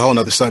 But that's a whole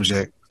nother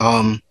subject.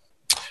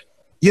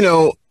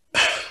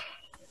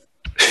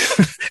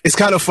 It's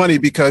kind of funny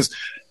because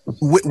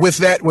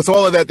with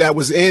all of that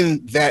was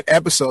in that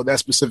episode, that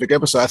specific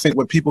episode, I think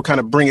when people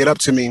kind of bring it up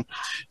to me,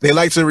 they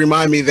like to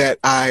remind me that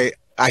I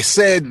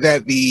said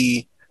that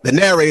the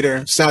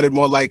narrator sounded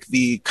more like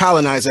the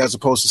colonizer as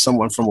opposed to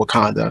someone from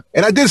Wakanda.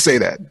 And I did say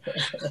that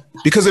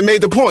because it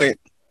made the point.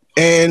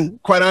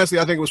 And quite honestly,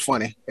 I think it was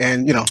funny.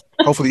 And,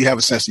 hopefully you have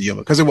a sense of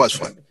humor because it was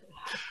funny.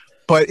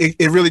 But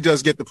it really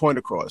does get the point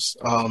across.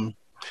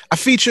 I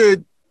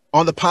featured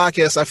on the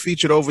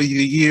podcast, over the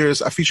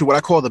years, I featured what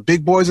I call the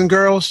big boys and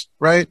girls,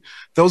 right?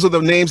 Those are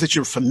the names that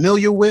you're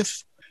familiar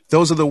with.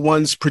 Those are the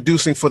ones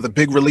producing for the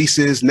big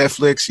releases,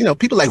 Netflix,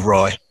 people like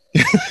Roy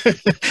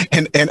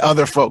and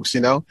other folks,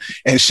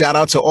 and shout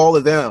out to all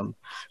of them.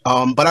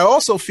 But I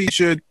also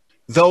featured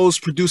those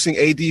producing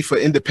AD for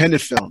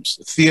independent films,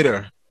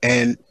 theater,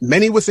 and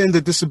many within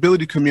the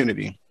disability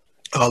community,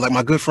 like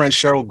my good friend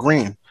Cheryl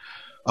Green.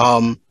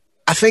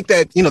 I think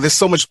that, there's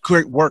so much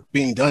great work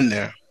being done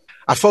there.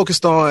 I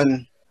focused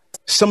on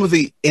some of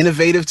the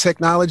innovative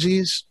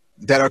technologies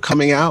that are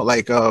coming out,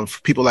 like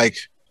people like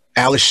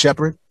Alice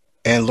Shepard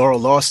and Laurel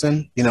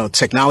Lawson,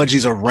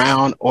 technologies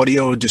around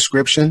audio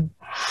description.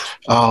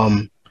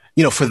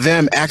 For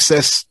them,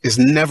 access is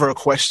never a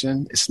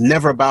question. It's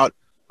never about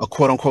a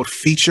quote unquote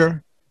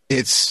feature.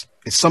 It's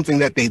something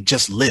that they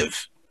just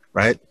live,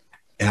 right?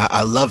 And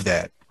I love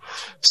that.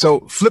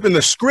 So flipping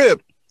the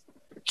script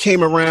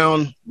came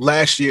around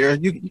last year.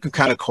 You can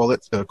kind of call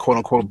it the quote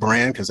unquote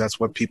brand because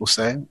that's what people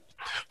say.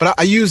 But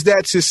I use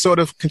that to sort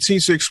of continue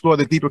to explore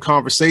the deeper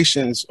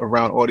conversations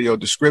around audio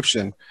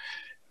description,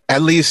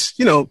 at least,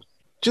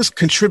 just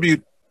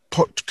contribute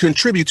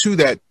to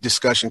that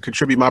discussion,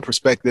 contribute my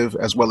perspective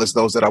as well as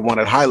those that I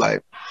wanted to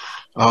highlight.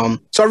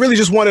 So I really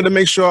just wanted to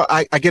make sure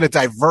I get a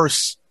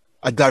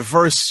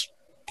diverse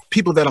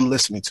people that I'm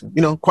listening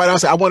to. Quite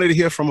honestly, I wanted to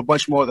hear from a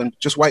bunch more than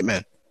just white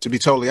men, to be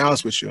totally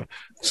honest with you.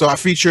 So I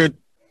featured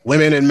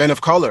women and men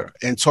of color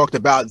and talked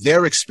about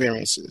their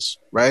experiences,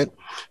 right?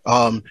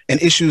 And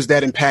issues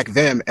that impact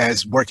them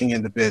as working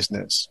in the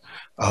business.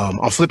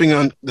 On flipping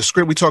on the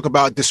script, we talk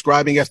about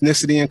describing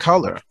ethnicity and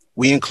color.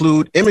 We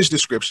include image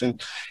description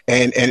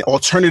and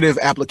alternative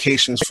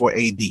applications for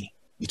AD.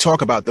 We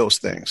talk about those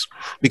things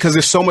because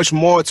there's so much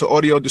more to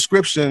audio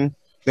description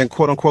than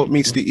quote unquote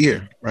meets the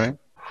ear, right?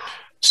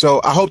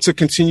 So I hope to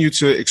continue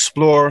to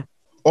explore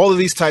all of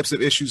these types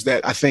of issues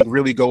that I think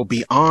really go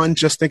beyond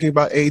just thinking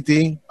about AD.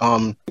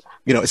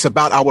 It's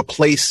about our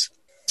place.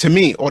 To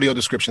me, audio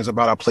description is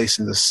about our place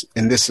in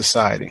this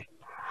society.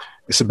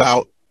 It's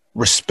about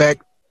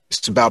respect.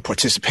 It's about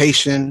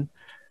participation.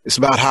 It's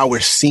about how we're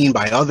seen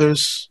by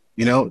others.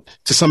 To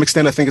some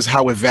extent, I think it's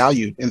how we're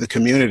valued in the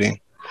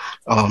community,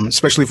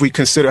 especially if we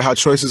consider how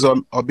choices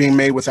are being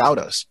made without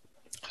us.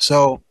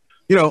 So,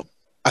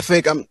 I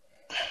think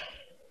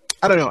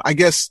I don't know. I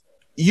guess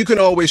you can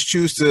always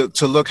choose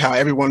to look how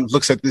everyone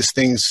looks at these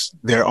things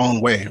their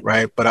own way,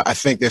 right? But I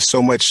think there's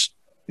so much,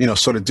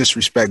 sort of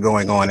disrespect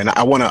going on, and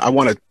I want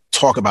to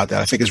talk about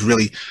that. I think it's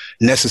really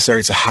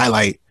necessary to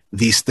highlight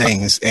these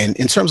things, and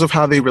in terms of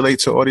how they relate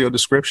to audio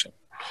description.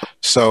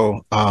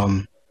 So,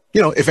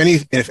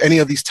 if any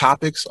of these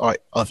topics are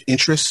of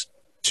interest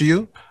to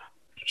you,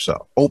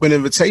 so open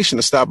invitation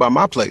to stop by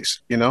my place.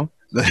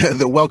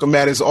 The welcome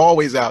mat is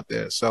always out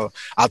there. So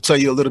I'll tell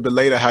you a little bit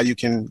later how you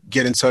can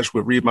get in touch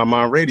with Read My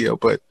Mind Radio.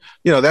 But,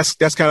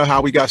 that's kind of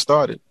how we got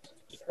started.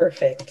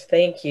 Perfect.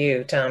 Thank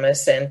you,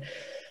 Thomas. And,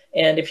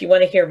 And if you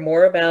want to hear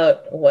more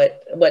about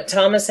what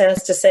Thomas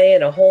has to say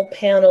and a whole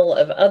panel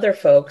of other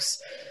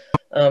folks,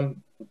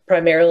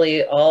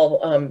 primarily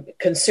all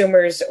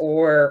consumers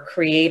or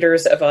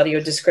creators of audio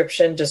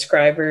description,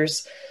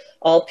 describers,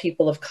 all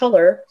people of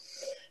color,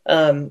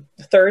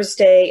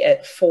 Thursday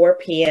at 4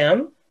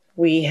 p.m.,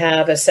 we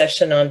have a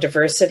session on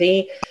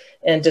diversity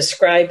and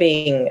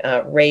describing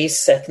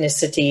race,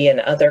 ethnicity, and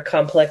other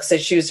complex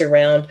issues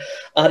around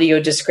audio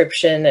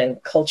description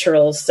and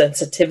cultural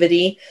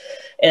sensitivity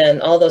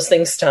and all those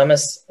things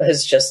Thomas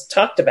has just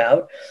talked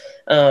about.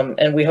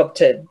 And we hope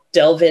to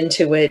delve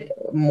into it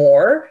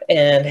more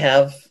and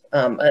have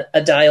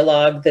a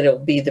dialogue that will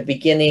be the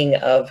beginning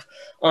of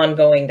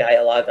ongoing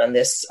dialogue on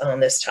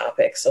this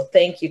topic. So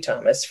thank you,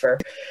 Thomas, for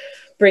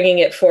bringing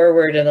it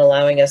forward and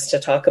allowing us to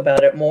talk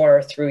about it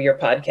more through your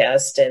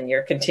podcast and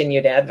your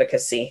continued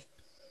advocacy.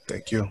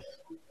 Thank you.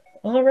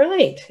 All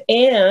right.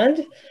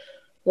 And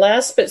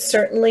last but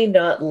certainly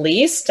not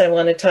least, I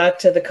want to talk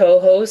to the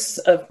co-hosts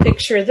of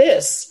Picture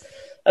This,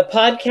 a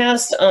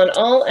podcast on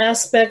all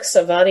aspects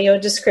of audio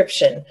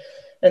description.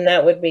 And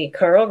that would be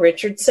Carl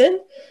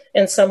Richardson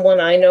and someone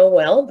I know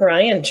well,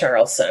 Brian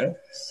Charlson.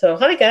 So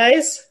hi,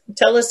 guys.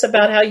 Tell us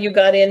about how you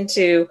got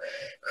into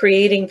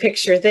creating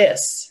Picture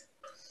This.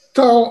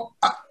 So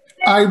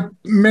I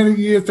many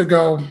years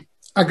ago,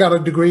 I got a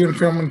degree in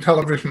film and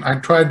television. I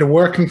tried to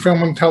work in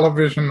film and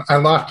television. I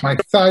lost my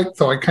sight,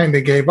 so I kind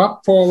of gave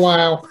up for a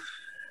while.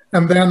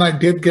 And then I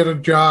did get a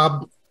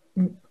job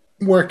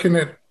working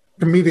at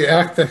the Media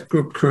Access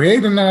Group,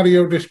 creating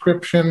audio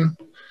description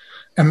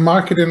and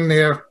marketing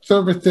their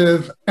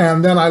services.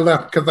 And then I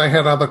left because I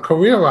had other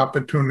career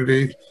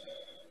opportunities.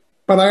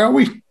 But I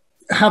always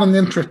had an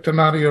interest in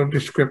audio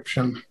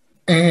description.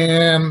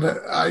 And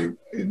I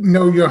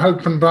know your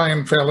husband,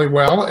 Brian, fairly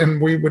well,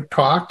 and we would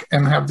talk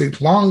and have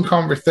these long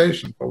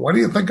conversations. But what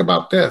do you think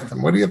about this?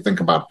 And what do you think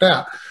about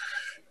that?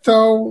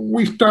 So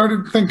we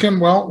started thinking,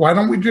 well, why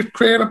don't we just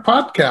create a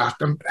podcast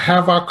and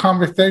have our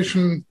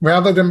conversation,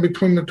 rather than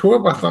between the two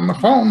of us on the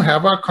phone,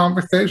 have our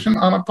conversation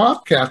on a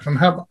podcast and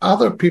have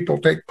other people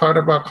take part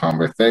of our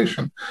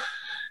conversation.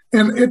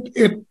 And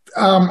it's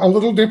a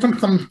little different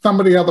from some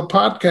of the other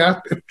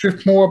podcasts. It's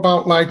just more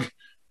about like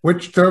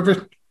which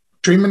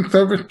streaming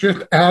service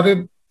just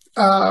added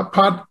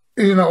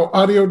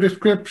audio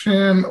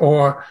description,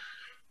 or,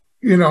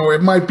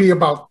 it might be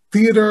about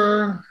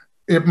theater,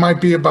 it might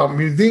be about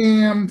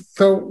museums.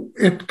 So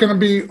it's going to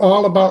be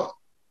all about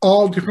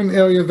all different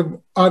areas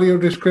of audio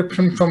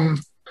description,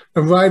 from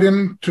the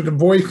writing to the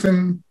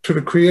voicing to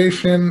the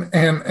creation,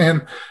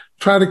 and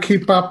try to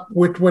keep up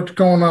with what's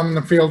going on in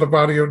the field of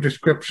audio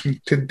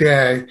description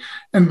today.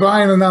 And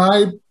Brian and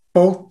I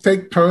both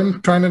take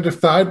turns trying to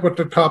decide what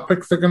the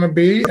topics are going to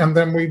be, and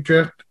then we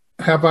just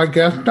have our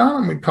guests on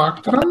and we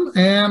talk to them,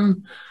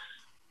 and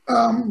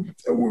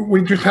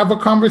we just have a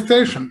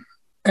conversation.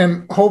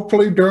 And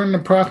hopefully during the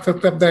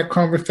process of that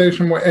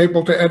conversation, we're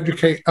able to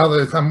educate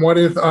others on what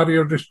is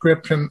audio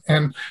description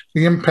and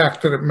the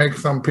impact that it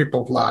makes on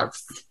people's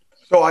lives.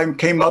 So I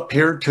came up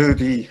here to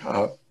the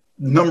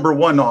number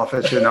one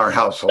office in our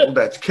household.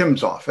 That's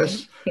Kim's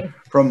office,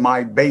 from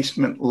my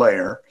basement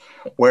lair,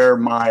 where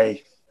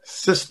my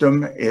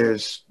system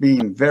is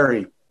being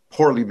very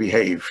poorly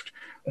behaved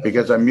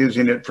because I'm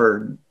using it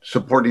for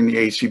supporting the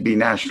ACB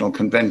National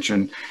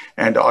Convention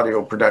and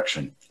audio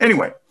production.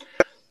 Anyway,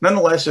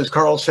 nonetheless, as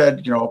Carl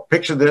said,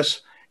 Picture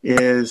This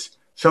is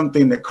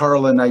something that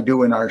Carl and I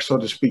do in our, so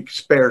to speak,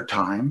 spare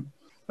time.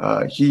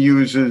 He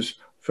uses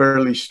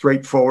fairly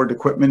straightforward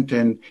equipment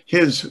in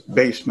his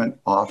basement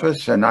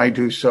office, and I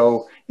do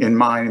so in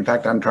mine. In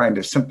fact, I'm trying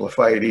to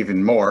simplify it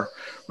even more,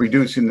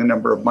 reducing the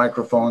number of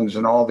microphones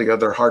and all the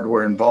other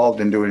hardware involved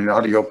in doing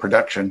audio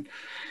production.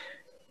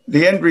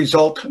 The end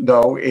result,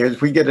 though, is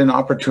we get an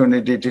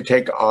opportunity to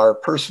take our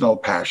personal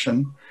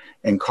passion.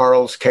 In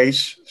Carl's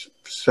case,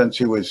 since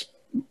he was,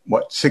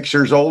 6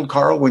 years old,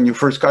 Carl, when you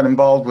first got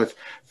involved with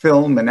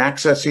film and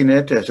accessing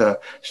it as a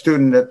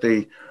student at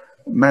the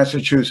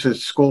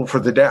Massachusetts School for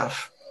the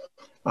Deaf,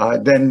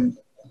 then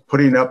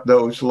putting up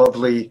those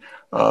lovely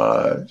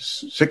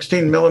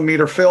 16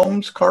 millimeter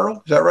films,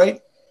 Carl, is that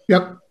right?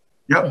 Yep.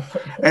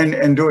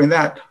 And doing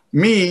that.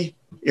 Me,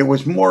 it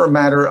was more a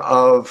matter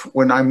of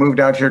when I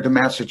moved out here to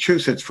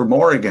Massachusetts from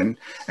Oregon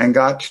and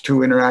got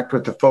to interact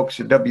with the folks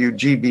at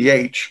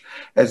WGBH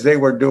as they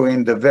were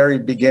doing the very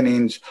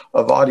beginnings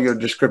of audio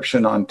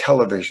description on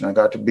television. I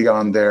got to be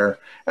on their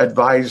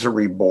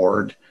advisory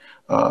board.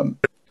 And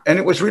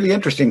it was really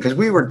interesting because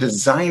we were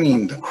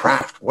designing the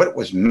craft, what it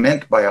was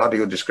meant by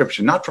audio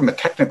description, not from a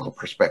technical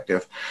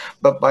perspective,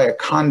 but by a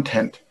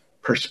content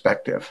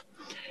perspective.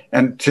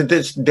 And to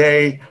this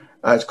day,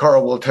 as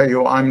Carl will tell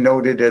you, I'm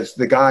noted as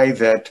the guy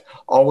that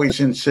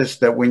always insists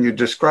that when you're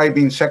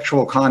describing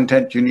sexual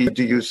content, you need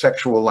to use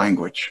sexual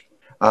language.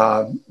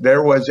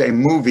 There was a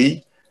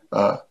movie,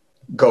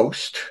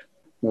 Ghost,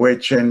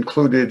 which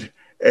included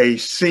a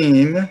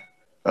scene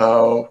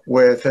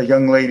with a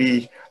young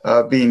lady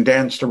being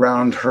danced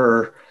around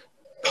her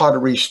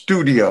pottery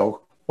studio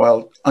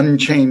while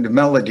Unchained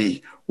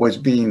Melody was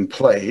being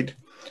played.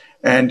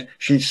 And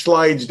she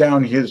slides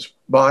down his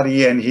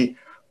body, and he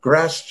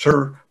grasps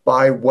her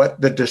by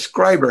what the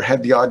describer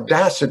had the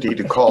audacity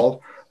to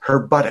call her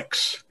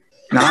buttocks.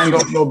 Now, I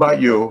don't know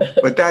about you,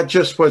 but that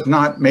just was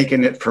not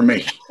making it for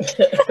me.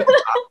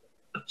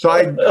 So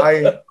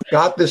I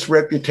got this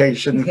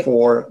reputation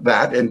for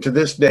that. And to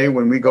this day,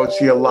 when we go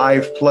see a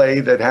live play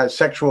that has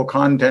sexual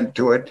content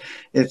to it,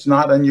 it's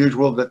not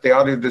unusual that the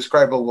audio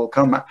describer will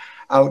come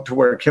out to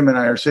where Kim and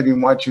I are sitting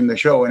watching the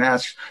show and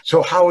ask,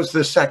 so how is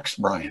the sex,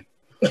 Brian?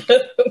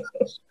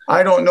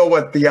 I don't know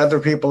what the other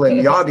people in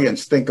the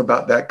audience think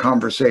about that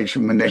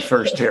conversation when they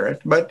first hear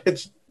it, but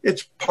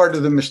it's part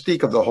of the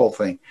mystique of the whole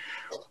thing.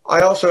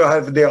 I also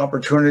have the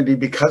opportunity,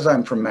 because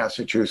I'm from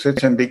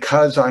Massachusetts and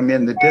because I'm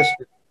in the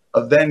district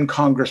of then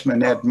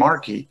Congressman Ed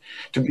Markey,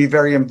 to be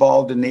very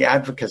involved in the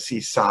advocacy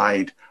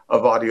side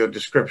of audio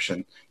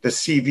description. The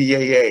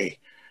CVAA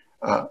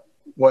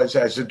was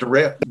as a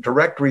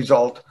direct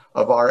result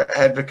of our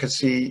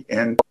advocacy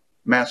in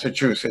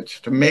Massachusetts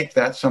to make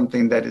that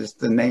something that is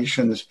the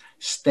nation's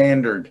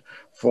standard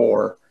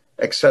for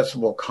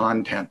accessible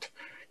content.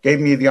 Gave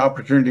me the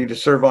opportunity to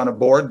serve on a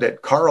board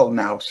that Carl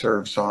now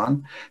serves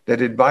on,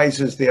 that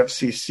advises the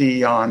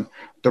FCC on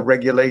the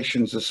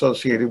regulations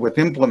associated with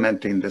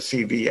implementing the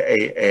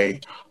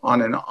CVAA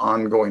on an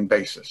ongoing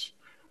basis.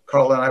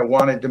 Carl and I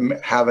wanted to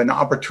have an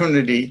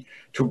opportunity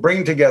to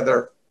bring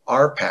together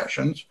our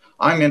passions.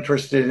 I'm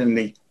interested in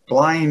the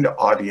blind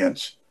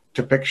audience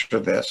to picture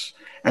this,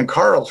 and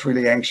Carl's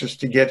really anxious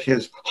to get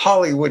his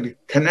Hollywood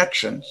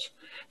connections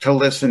to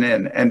listen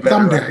in and better.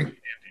 Someday,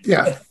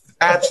 yeah.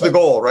 That's the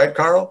goal, right,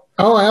 Carl?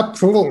 Oh,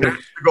 absolutely.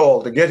 That's the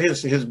goal, to get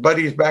his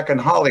buddies back in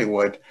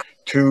Hollywood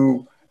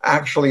to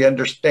actually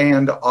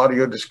understand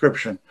audio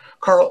description.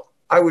 Carl,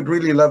 I would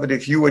really love it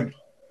if you would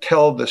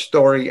tell the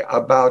story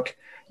about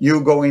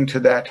you going to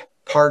that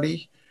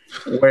party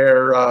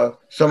where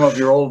some of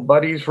your old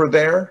buddies were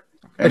there.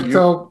 And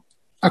so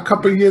a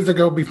couple of years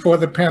ago, before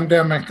the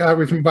pandemic, I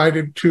was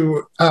invited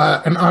to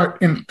an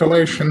art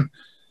installation.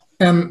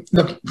 And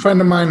the friend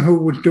of mine who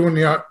was doing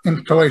the art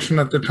installation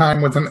at the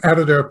time was an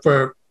editor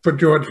for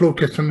George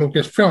Lucas and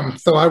Lucasfilm.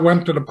 So I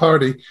went to the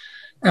party,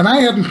 and I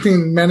hadn't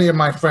seen many of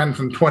my friends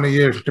in 20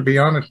 years, to be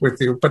honest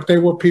with you, but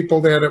there were people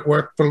there that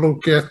worked for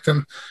Lucas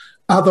and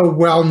other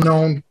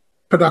well-known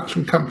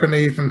production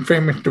companies and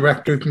famous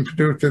directors and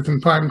producers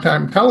in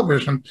primetime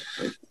television.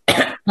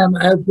 And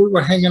as we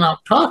were hanging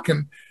out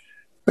talking,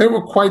 they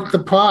were quite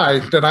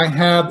surprised that I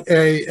had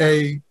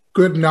a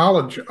good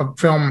knowledge of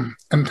film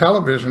and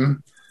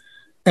television.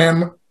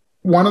 And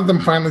one of them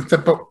finally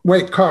said, but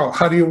wait, Carl,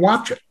 how do you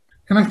watch it?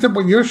 And I said,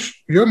 well,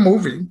 your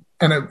movie,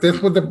 and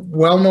this was a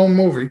well-known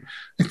movie.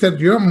 I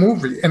said, your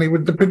movie, and he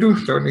was the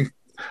producer, and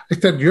I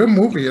said, your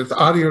movie is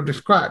audio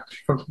described. He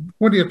goes,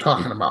 what are you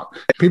talking about?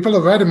 People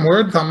are writing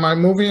words on my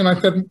movie? And I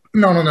said,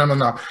 no.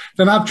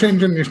 They're not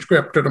changing your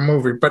script to the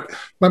movie, but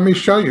let me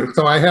show you.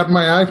 So I had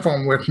my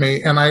iPhone with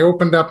me, and I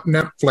opened up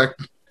Netflix,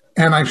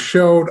 and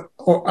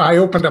I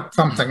opened up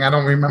something. I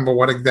don't remember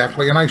what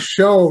exactly, and I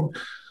showed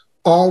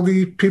all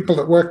the people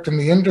that worked in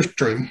the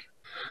industry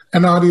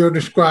and audio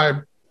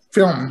described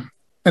film,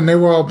 and they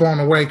were all blown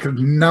away because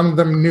none of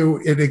them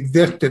knew it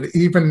existed,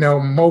 even though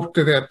most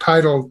of their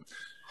titles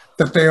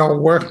that they all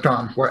worked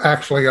on were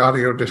actually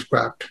audio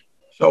described.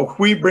 So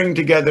we bring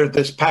together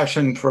this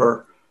passion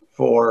for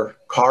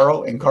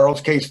Carl, in Carl's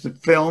case, the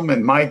film,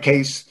 in my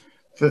case,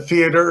 the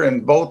theater,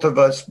 and both of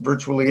us,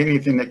 virtually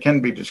anything that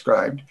can be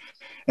described.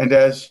 And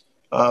as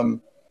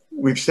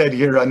we've said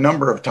here a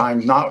number of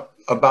times, not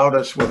about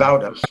us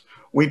without us,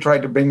 we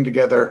tried to bring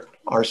together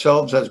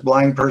ourselves as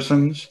blind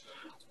persons,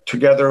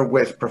 together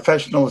with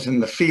professionals in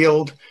the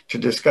field to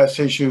discuss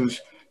issues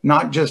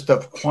not just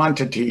of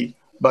quantity,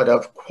 but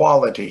of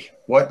quality.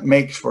 What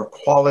makes for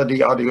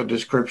quality audio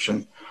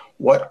description?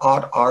 What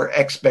ought our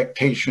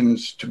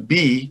expectations to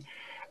be?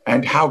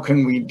 And how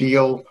can we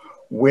deal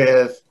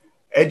with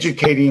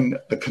educating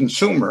the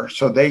consumer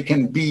so they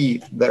can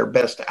be their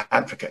best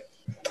advocate?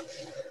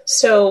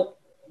 So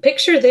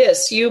picture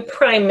this, you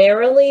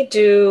primarily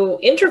do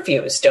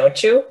interviews,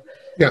 don't you?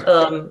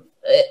 Yeah.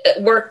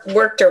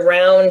 Worked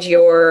around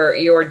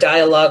your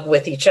dialogue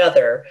with each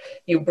other.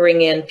 You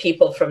bring in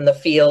people from the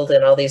field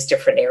in all these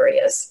different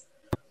areas.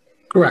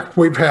 Correct.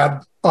 We've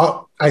had,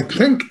 I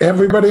think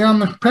everybody on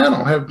this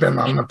panel have been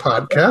on the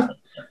podcast,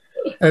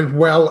 as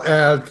well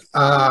as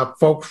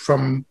folks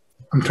from,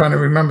 I'm trying to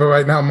remember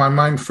right now, my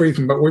mind's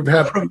freezing, but we've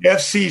had from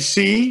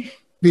FCC.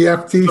 The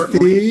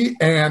FCC,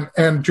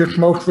 and just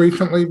most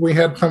recently, we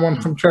had someone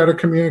from Charter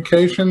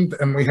Communications,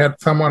 and we had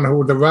someone who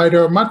was a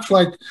writer, much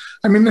like,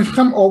 I mean, there's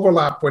some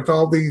overlap with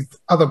all these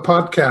other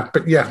podcasts,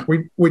 but yes,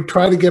 we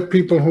try to get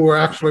people who are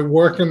actually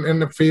working in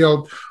the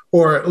field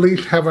or at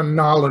least have a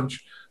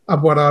knowledge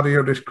of what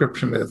audio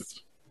description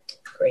is.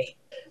 Great.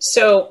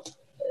 So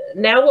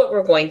now what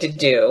we're going to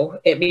do,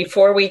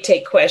 before we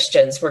take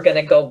questions, we're going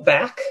to go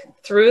back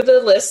through the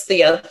list,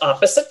 the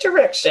opposite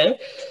direction.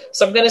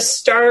 So I'm going to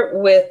start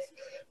with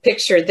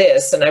picture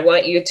this, and I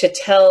want you to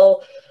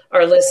tell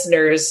our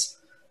listeners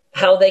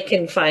how they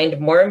can find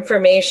more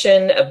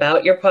information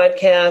about your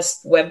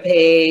podcast,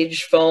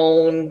 webpage,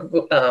 phone,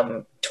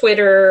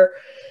 Twitter,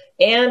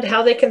 and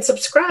how they can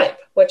subscribe.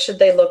 What should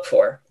they look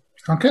for?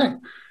 Okay.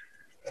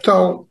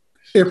 So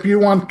if you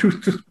want to,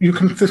 you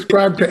can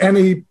subscribe to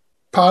any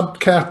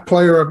podcast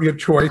player of your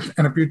choice.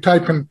 And if you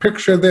type in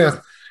Picture This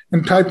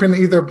and type in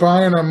either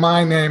Brian or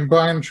my name,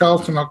 Brian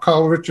Charlson or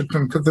Carl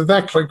Richardson, because there's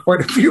actually quite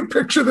a few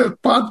Picture This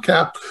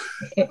podcasts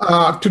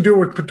to do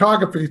with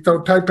photography.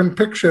 So type in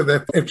Picture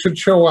This, it should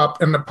show up,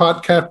 and the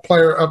podcast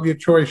player of your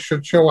choice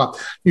should show up.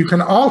 You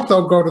can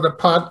also go to the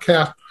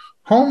podcast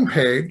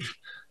homepage,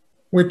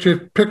 which is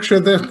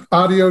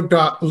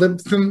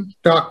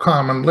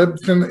picturethisaudio.libsyn.com. And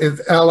Libsyn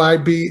is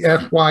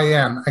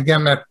Libsyn.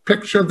 Again, that's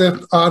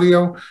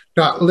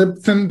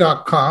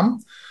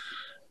picturethisaudio.libsyn.com.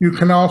 You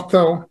can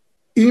also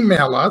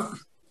email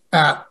us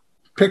at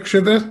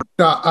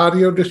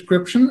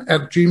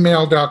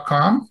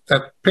picturethisaudiodescription@gmail.com.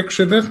 That's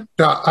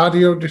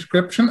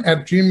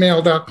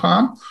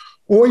picturethisaudiodescription@gmail.com.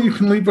 Or you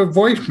can leave a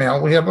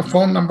voicemail. We have a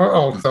phone number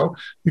also.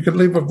 You can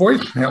leave a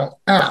voicemail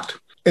at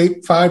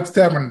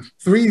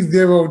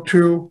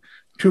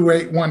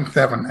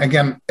 857-302-2817.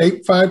 Again,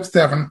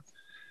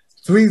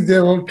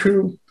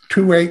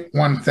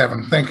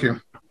 857-302-2817. Thank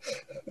you.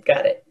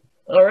 Got it.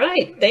 All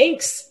right.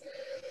 Thanks.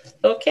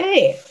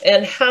 Okay.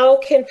 And how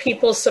can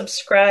people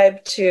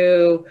subscribe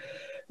to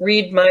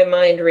Read My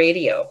Mind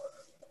Radio?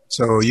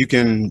 So you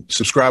can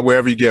subscribe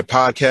wherever you get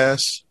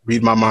podcasts,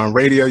 Read My Mind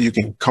Radio. You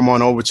can come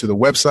on over to the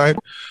website,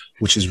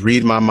 which is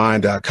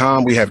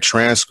readmymind.com. We have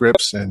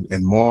transcripts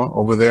and more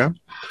over there.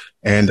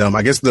 And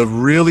I guess the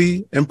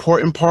really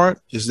important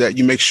part is that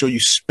you make sure you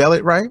spell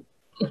it right,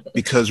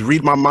 because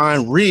Read My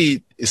Mind,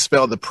 read is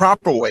spelled the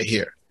proper way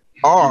here.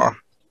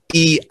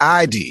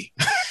 R-E-I-D.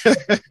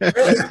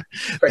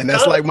 And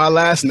that's like my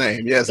last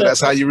name. Yeah, so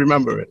that's how you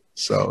remember it.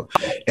 So,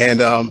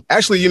 and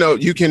actually,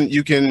 you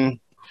can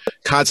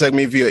contact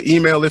me via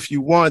email if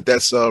you want.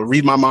 That's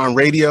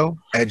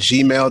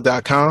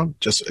readmymmindradio@gmail.com.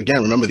 Just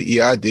again, remember the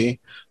EID.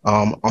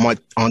 I'm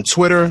on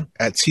Twitter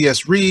at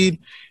TSRead.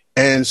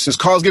 And since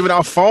Carl's giving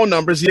out phone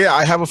numbers, yeah,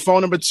 I have a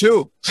phone number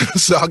too.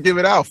 So I'll give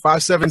it out.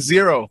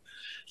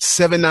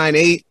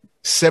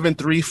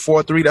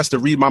 570-798-7343. That's the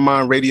Read My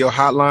Mind Radio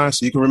hotline.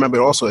 So you can remember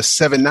it also as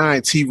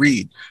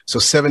 79-T-READ. So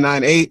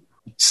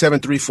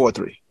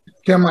 798-7343.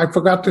 Kim, I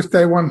forgot to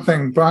say one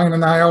thing. Brian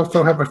and I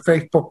also have a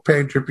Facebook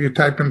page if you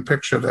type in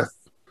Picture This.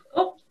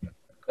 Oh,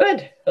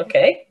 good.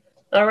 Okay.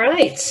 All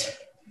right.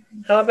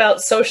 How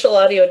about social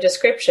audio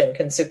description,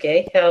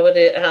 Kensuke?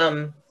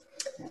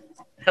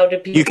 How do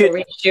people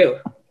reach you?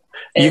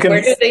 And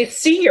where do they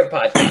see your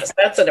podcast?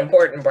 That's an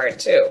important part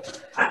too.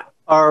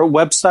 Our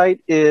website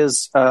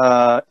is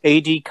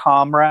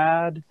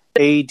adcomrade,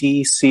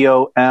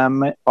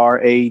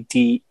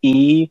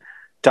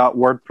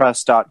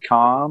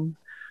 ADCOMRADE.wordpress.com.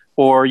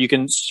 Or you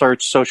can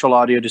search social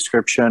audio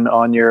description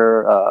on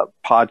your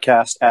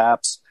podcast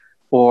apps.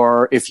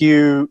 Or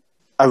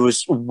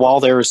while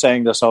they were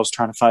saying this, I was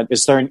trying to find,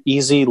 is there an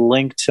easy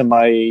link to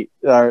our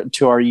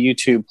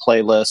YouTube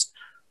playlist?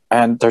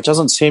 And there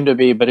doesn't seem to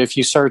be, but if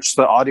you search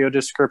the audio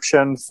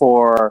description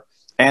for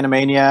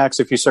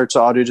Animaniacs, if you search the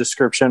audio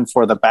description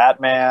for the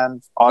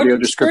Batman audio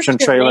description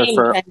trailer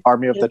for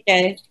Army of the...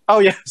 Oh,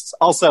 yes.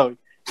 Also,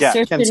 yeah,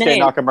 Kensuke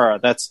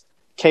Nakamura. That's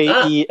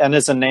K-E, N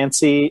as in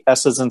Nancy,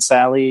 S as in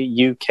Sally,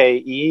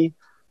 U-K-E.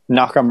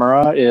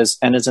 Nakamura is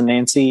N as in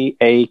Nancy,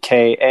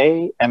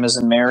 A-K-A, M as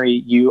in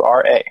Mary,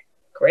 U-R-A.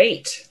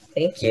 Great.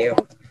 Thank you.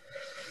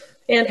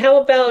 And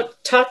how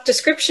about Talk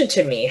Description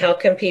to Me? How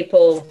can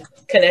people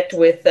connect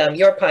with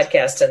your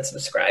podcast and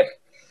subscribe?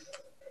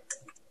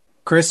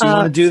 Chris, you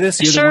want to do this?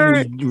 You're sure.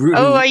 I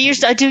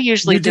do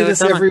usually do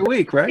this every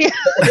week, right?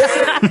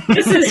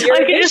 This is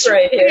your case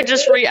right here. You can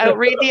just read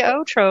the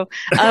outro.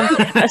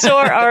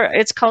 So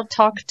it's called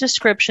Talk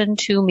Description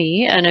to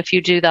Me, and if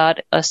you do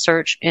that, a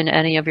search in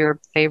any of your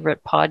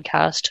favorite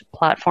podcast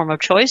platform of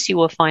choice, you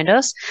will find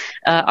us.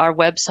 Our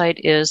website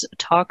is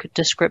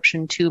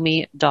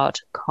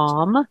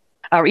talkdescriptiontome.com.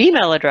 Our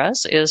email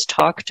address is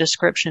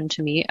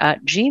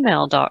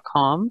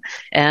talkdescriptiontome@gmail.com.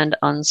 And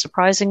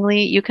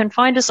unsurprisingly, you can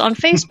find us on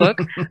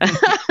Facebook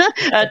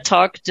at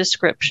Talk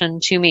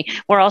Description to Me.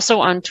 We're also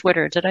on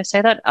Twitter. Did I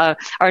say that?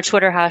 Our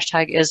Twitter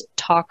hashtag is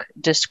Talk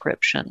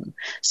Description.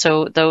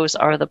 So those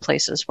are the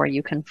places where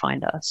you can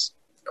find us.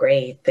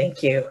 Great.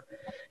 Thank you.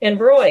 And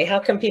Roy, how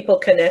can people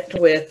connect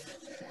with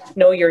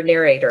Know Your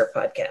Narrator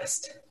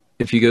podcast?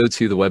 If you go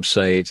to the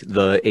website,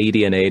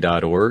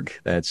 theadna.org,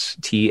 that's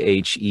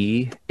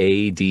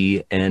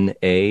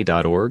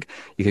THEADNA.org,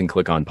 you can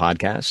click on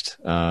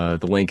podcast.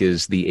 The link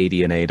is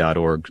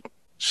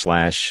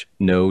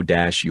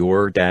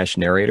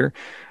theadna.org/know-your-narrator.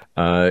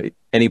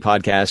 Any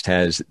podcast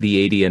has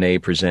The ADNA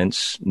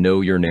Presents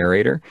Know Your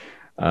Narrator.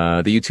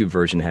 The YouTube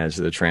version has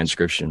the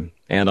transcription.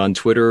 And on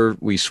Twitter,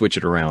 we switch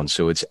it around.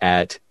 So it's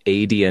at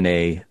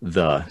ADNA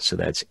the. So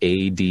that's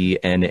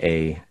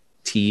ADNA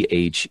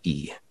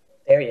THE.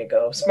 There you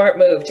go. Smart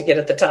move to get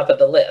at the top of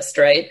the list,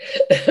 right?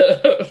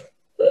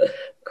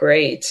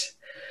 Great.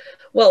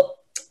 Well,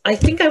 I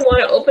think I want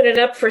to open it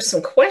up for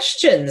some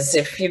questions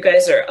if you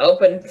guys are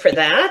open for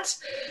that.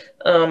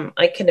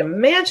 I can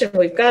imagine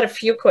we've got a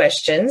few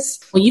questions.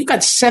 Well, you've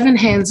got 7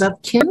 hands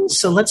up, Kim,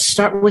 so let's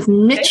start with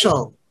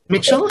Mitchell. Okay.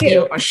 Mitchell,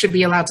 you should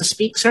be allowed to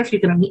speak, sir, if you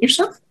can unmute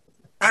yourself.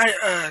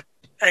 Hi,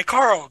 hey,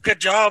 Carl, good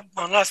job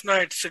on last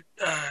night's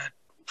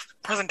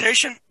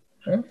presentation.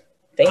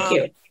 Thank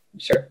you.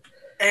 Sure.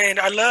 And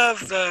I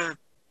love the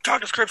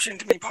Talk Description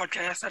to Me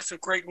podcast. That's a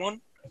great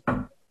one.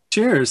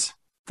 Cheers.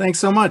 Thanks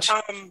so much.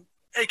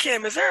 Hey,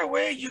 Kim, is there a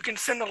way you can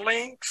send the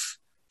links?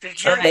 Did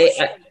Jerry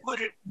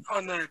put it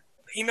on the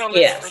email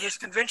list for this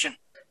convention?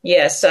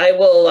 Yes, I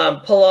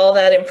will pull all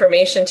that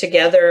information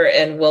together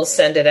and we'll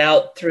send it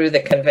out through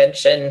the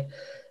convention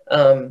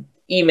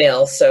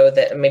email so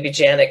that maybe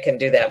Janet can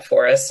do that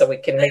for us so we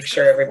can make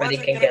sure everybody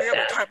can get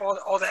that. Type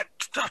all that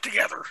stuff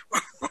together.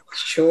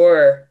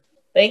 Sure.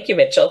 Thank you,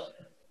 Mitchell.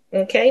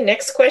 Okay,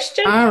 next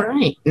question. All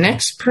right,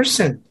 next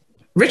person.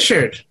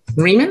 Richard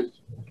Riemann.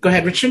 Go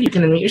ahead, Richard. You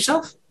can unmute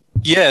yourself.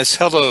 Yes.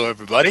 Hello,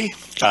 everybody.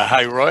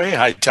 Hi, Roy.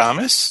 Hi,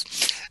 Thomas.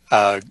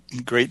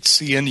 Great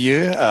seeing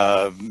you.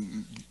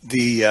 I'm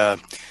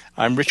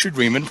Richard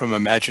Riemann from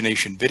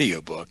Imagination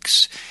Video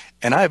Books,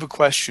 and I have a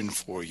question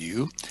for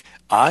you.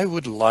 I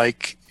would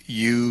like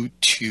you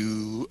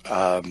to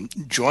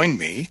join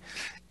me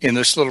in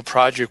this little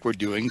project we're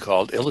doing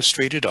called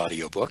Illustrated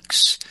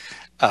Audiobooks,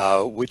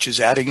 which is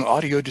adding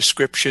audio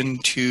description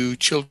to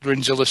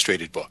children's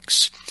illustrated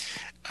books.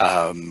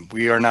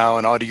 We are now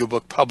an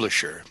audiobook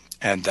publisher,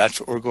 and that's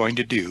what we're going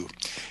to do,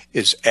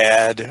 is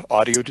add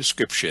audio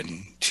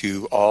description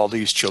to all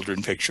these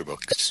children picture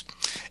books.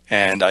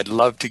 And I'd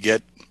love to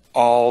get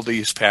all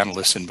these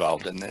panelists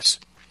involved in this.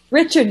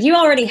 Richard, you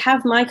already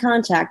have my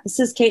contact. This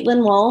is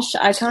Caitlin Walsh.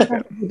 I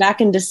contacted you back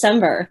in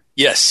December.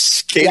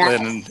 Yes,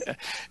 Caitlin. Yeah.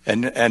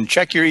 And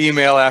check your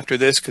email after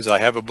this because I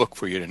have a book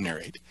for you to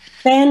narrate.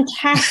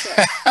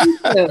 Fantastic. Thank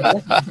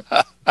you.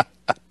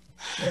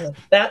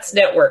 That's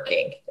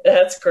networking.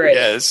 That's great.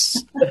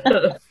 Yes.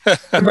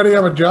 Anybody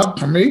have a job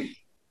for me?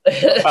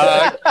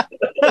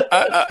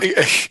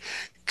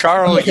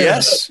 Carl,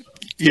 yes.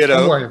 You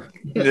know.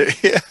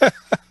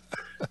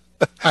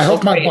 I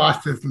hope my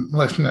boss isn't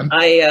listening.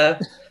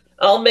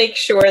 I'll make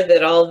sure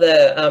that all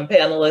the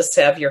panelists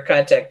have your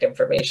contact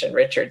information,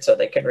 Richard, so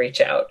they can reach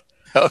out.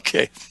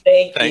 Okay.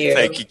 Thank you.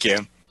 Thank you,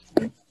 Kim.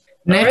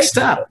 Next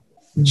up,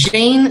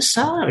 Jane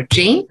Saller.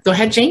 Jane, go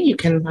ahead, Jane. You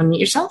can unmute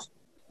yourself.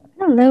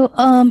 Hello.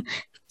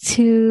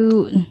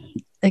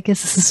 I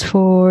guess this is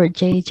for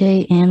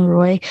JJ and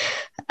Roy.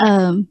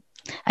 I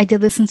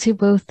did listen to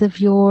both of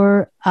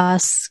your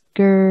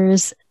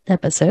Oscars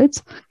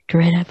episodes.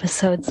 Great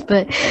episodes,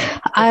 but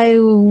I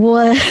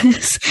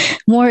was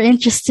more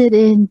interested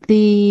in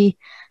the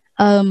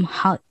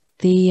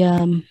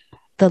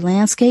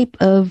landscape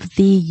of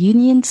the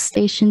Union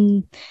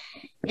Station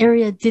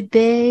area.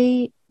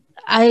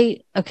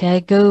 I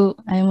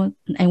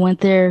went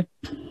there,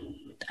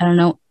 I don't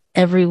know,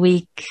 every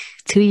week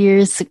 2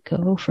 years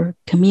ago for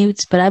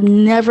commutes, but I've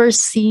never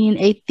seen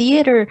a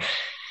theater.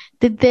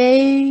 Do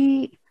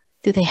they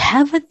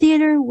have a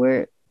theater?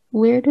 Where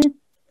did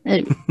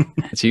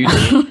it's you.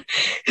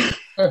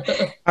 All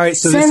right,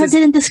 so Sarah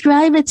didn't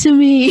describe it to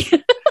me.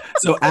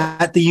 So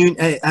at the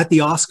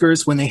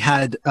Oscars, when they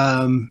had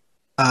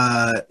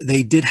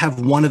they did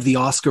have one of the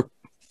Oscar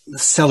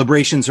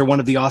celebrations or one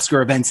of the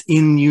Oscar events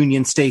in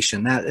Union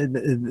Station.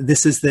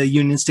 This is the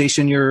Union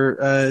Station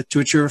to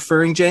which you're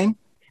referring, Jane?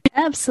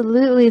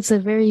 Absolutely, it's a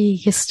very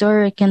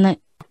historic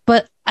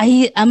but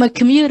I'm a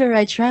commuter.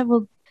 I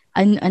traveled.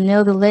 I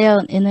know the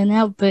layout in and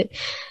out, but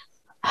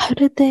how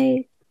did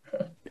they?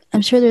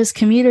 I'm sure there's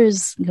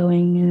commuters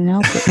going in and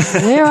out.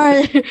 Where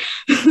are they?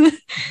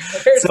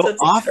 So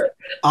off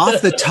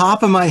the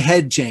top of my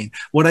head, Jane,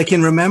 what I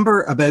can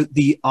remember about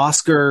the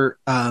Oscar,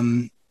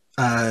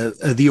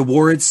 the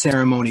awards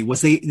ceremony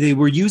was they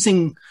were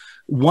using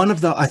one of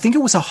the, I think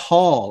it was a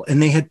hall,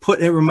 and they had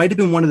it might have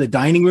been one of the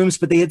dining rooms,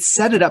 but they had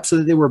set it up so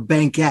that they were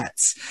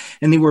banquettes,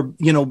 and they were,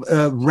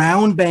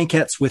 round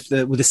banquettes with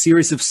a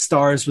series of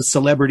stars with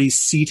celebrities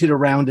seated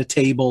around a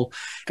table,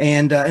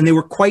 and they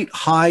were quite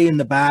high in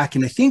the back,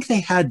 and I think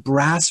they had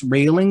brass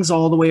railings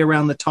all the way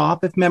around the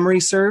top, if memory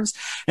serves,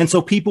 and so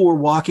people were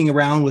walking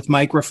around with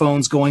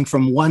microphones going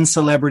from one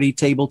celebrity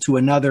table to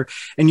another,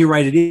 and you're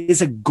right, it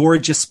is a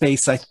gorgeous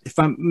space. If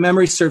my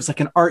memory serves, like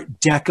an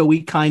Art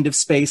Deco-y kind of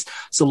space,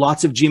 so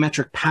lots of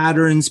geometric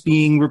patterns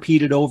being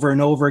repeated over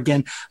and over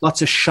again,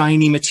 lots of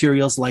shiny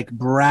materials like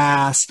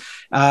brass,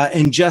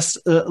 and just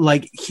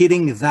like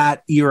hitting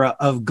that era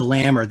of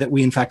glamour that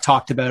we in fact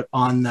talked about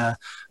on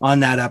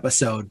that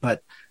episode.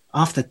 But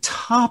off the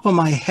top of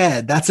my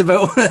head, that's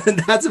about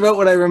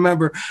what I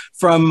remember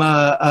from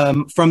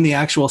the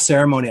actual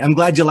ceremony. I'm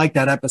glad you liked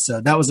that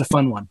episode. That was a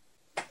fun one.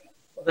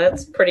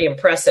 That's pretty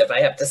impressive, I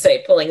have to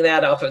say, pulling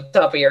that off the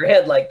top of your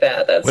head like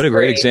that. That's what a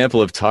great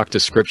example of talk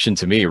description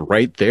to me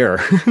right there.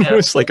 It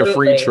was like a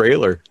free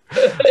trailer.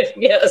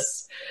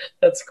 Yes,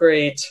 that's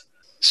great.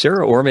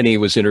 Sarah Ormany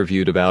was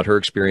interviewed about her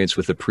experience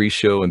with the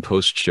pre-show and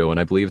post-show, and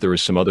I believe there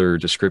was some other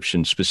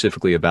description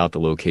specifically about the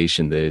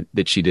location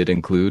that she did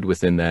include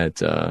within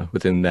that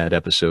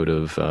episode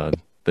of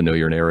the Know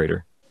Your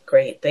Narrator.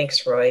 Great,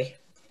 thanks, Roy.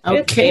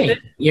 Okay,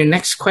 your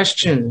next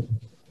question,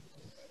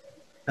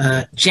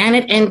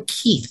 Janet and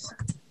Keith.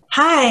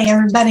 Hi,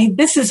 everybody.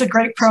 This is a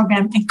great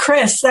program, and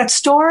Chris, that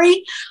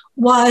story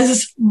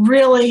was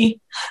really.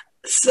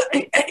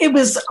 It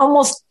was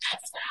almost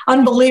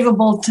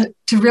unbelievable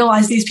to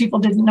realize these people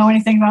didn't know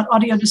anything about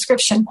audio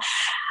description.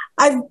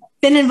 I've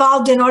been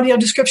involved in audio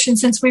description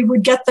since we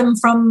would get them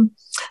from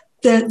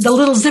the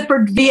little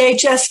zippered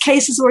VHS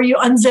cases where you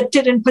unzipped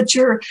it and put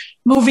your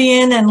movie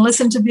in and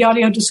listened to the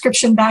audio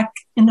description back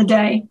in the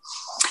day.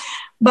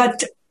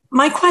 But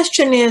my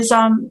question is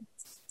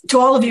to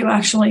all of you,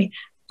 actually,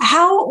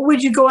 how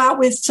would you go out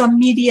with some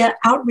media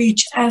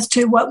outreach as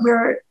to what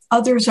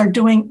others are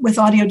doing with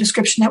audio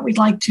description that we'd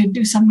like to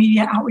do some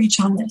media outreach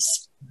on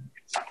this?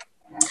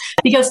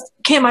 Because,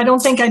 Kim, I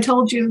don't think I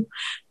told you,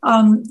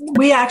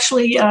 we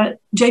actually,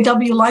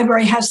 JW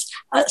Library has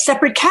a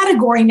separate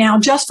category now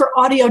just for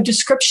audio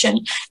description,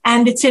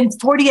 and it's in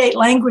 48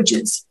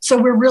 languages. So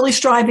we're really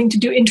striving to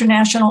do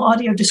international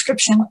audio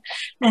description.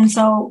 And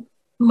so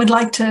we'd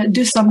like to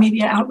do some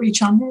media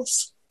outreach on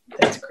this.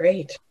 That's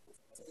great.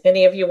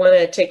 Any of you want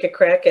to take a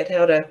crack at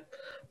how to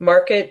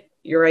market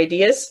your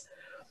ideas?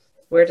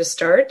 Where to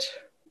start?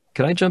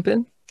 Can I jump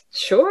in?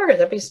 Sure,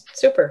 that'd be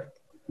super.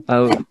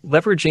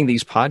 Leveraging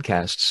these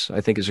podcasts,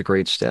 I think, is a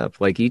great step.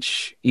 Like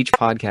each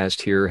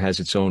podcast here has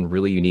its own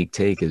really unique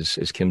take,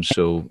 as Kim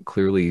so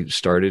clearly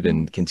started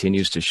and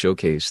continues to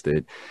showcase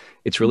that.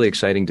 It's really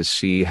exciting to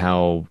see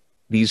how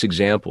these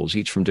examples,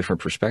 each from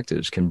different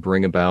perspectives, can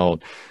bring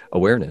about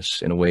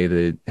awareness in a way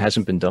that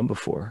hasn't been done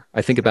before.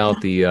 I think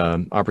about the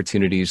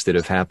opportunities that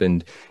have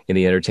happened in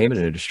the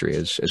entertainment industry,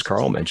 as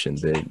Carl mentioned,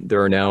 that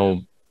there are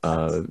now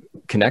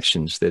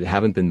connections that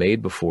haven't been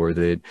made before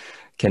that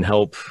can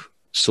help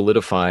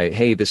solidify,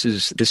 hey, this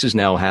is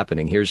now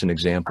happening. Here's an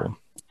example.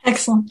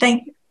 Excellent.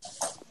 Thank you.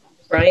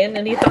 Brian,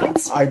 any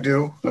thoughts? I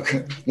do.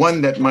 Okay.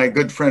 One that my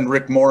good friend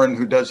Rick Morin,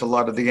 who does a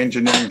lot of the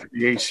engineering for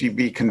the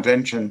ACB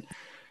convention,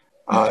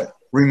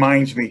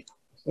 reminds me,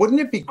 wouldn't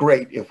it be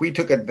great if we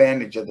took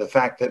advantage of the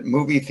fact that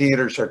movie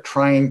theaters are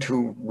trying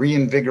to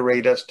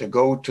reinvigorate us to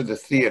go to the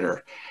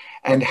theater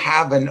and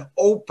have an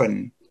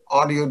open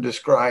audio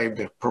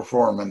described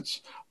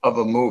performance of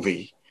a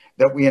movie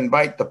that we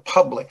invite the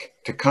public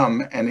to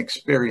come and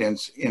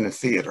experience in a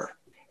theater?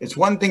 It's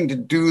one thing to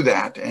do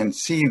that and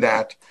see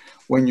that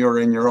when you're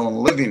in your own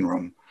living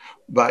room,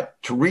 but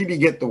to really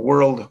get the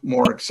world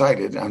more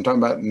excited, I'm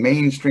talking about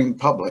mainstream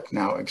public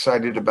now,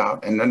 excited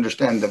about and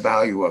understand the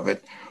value of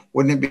it.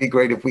 Wouldn't it be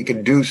great if we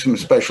could do some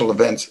special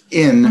events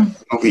in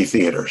movie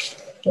theaters?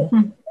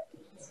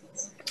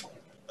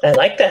 I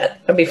like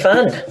that. That'd be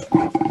fun.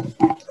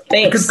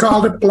 Thanks. You could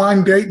call it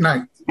blind date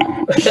night.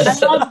 I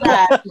love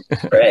that.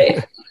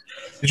 Right.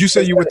 Did you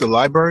say you were with the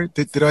library?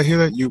 Did I hear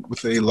that? You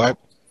with the library?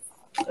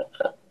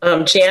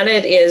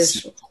 Janet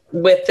is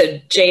with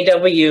the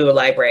JW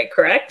Library,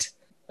 correct?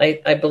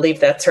 I believe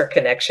that's her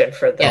connection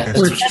for the...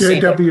 Which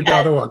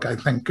JW.org, I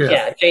think.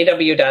 Yeah,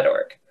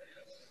 JW.org.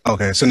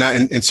 Okay, so now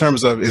in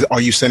terms of,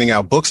 are you sending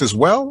out books as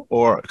well?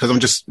 Or, because I'm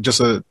just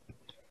a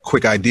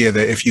quick idea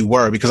that if you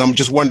were, because I'm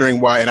just wondering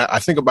why, and I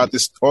think about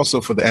this also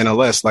for the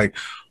NLS, like,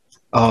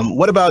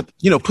 what about,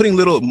 putting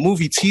little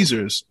movie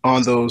teasers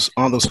on those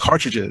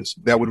cartridges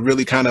that would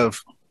really kind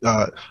of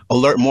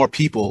alert more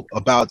people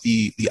about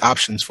the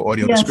options for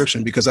audio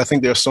description? Because I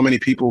think there are so many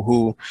people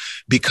who,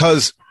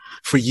 because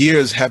for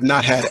years have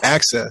not had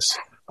access,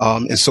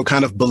 and so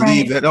kind of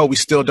believe that, we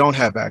still don't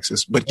have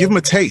access, but give them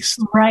a taste.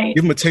 Right.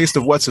 Give them a taste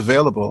of what's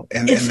available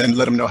and then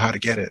let them know how to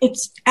get it.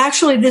 It's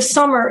actually this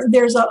summer,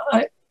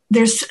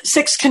 there's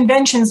 6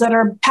 conventions that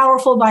are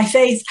powerful by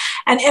faith,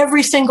 and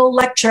every single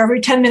lecture, every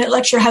 10-minute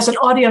lecture has an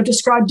audio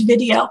described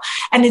video,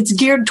 and it's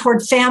geared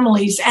toward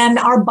families and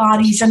our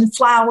bodies and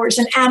flowers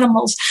and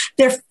animals.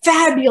 They're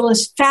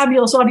fabulous,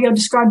 fabulous audio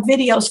described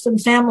videos for the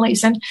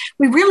families, and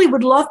we really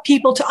would love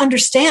people to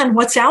understand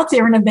what's out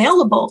there and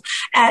available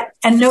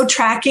and no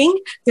tracking.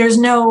 There's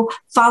no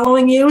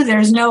following you.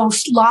 There's no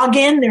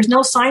login. There's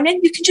no sign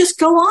in. You can just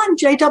go on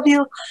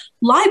JW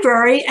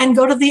Library and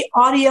go to the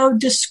audio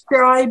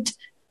described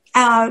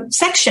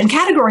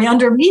category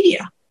under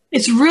media.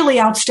 It's really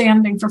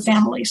outstanding for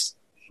families.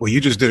 Well,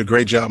 you just did a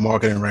great job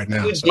marketing right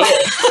now. So. Well,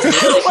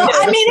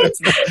 I mean,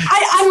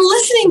 I'm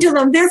listening to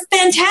them. They're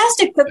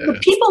fantastic. The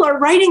people are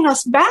writing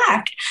us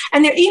back,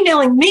 and they're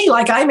emailing me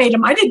like I made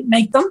them. I didn't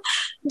make them.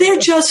 They're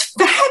just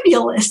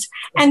fabulous.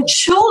 And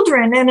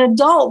children and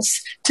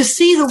adults to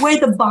see the way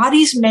the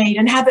body's made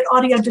and have it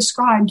audio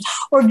described,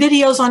 or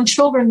videos on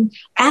children,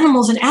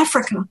 animals in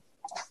Africa.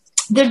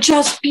 They're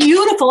just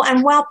beautiful.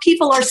 And while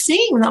people are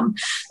seeing them,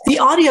 the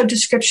audio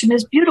description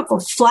is beautiful.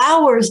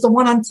 Flowers, the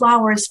one on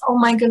flowers. Oh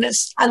my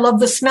goodness. I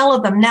love the smell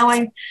of them. Now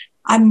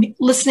I'm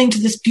listening to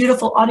this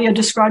beautiful audio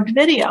described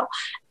video.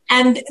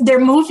 And they're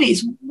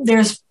movies.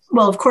 There's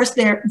well, of course,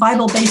 they're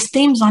Bible-based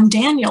themes on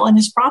Daniel and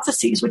his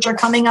prophecies, which are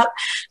coming up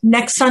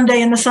next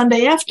Sunday and the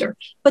Sunday after.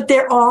 But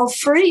they're all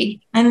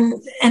free, and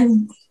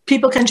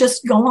people can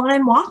just go on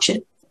and watch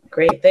it.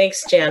 Great.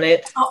 Thanks,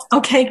 Janet. Oh,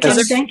 okay, Kim,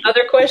 thank you.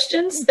 Other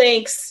questions?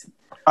 Thanks.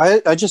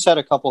 I just had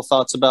a couple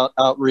thoughts about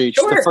outreach.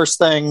 Sure. The first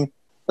thing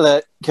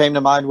that came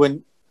to mind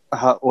when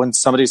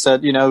somebody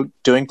said,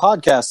 doing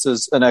podcasts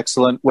is an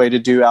excellent way to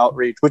do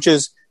outreach, which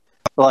is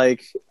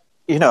like,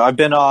 I've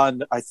been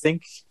on, I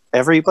think,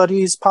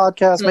 everybody's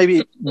podcast,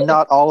 maybe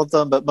not all of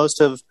them, but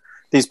most of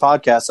these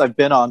podcasts I've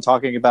been on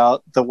talking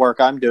about the work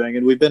I'm doing,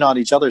 and we've been on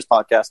each other's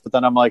podcasts. But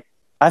then I'm like,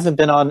 I haven't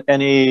been on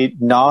any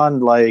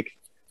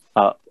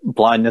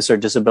blindness or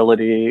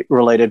disability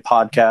related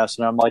podcasts.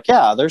 And I'm like,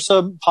 yeah, there's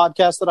some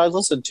podcasts that I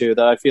listen to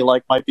that I feel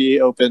like might be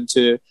open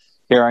to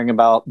hearing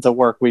about the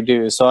work we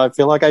do. So I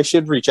feel like I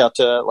should reach out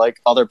to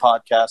other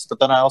podcasts. But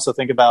then I also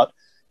think about,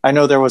 I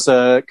know there was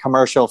a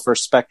commercial for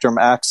Spectrum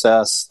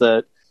Access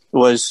that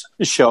was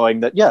showing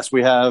that, yes,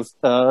 we have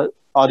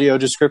audio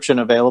description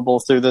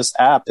available through this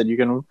app that you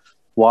can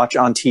watch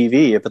on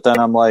TV. But then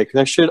I'm like,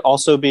 there should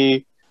also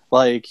be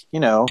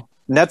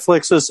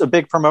Netflix is a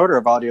big promoter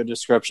of audio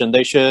description.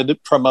 They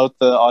should promote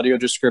the audio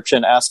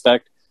description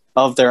aspect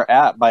of their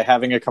app by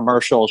having a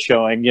commercial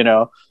showing,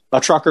 a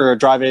trucker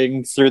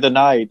driving through the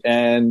night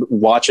and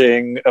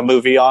watching a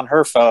movie on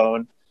her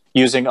phone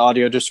using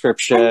audio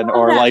description,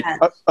 or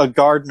a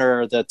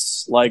gardener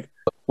that's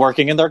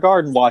working in their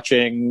garden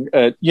watching,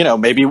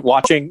 maybe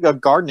watching a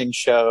gardening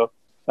show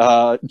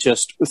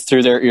just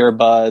through their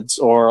earbuds,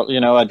 or,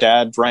 a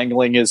dad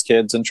wrangling his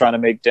kids and trying to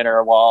make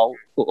dinner while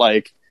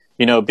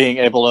being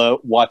able to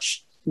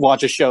watch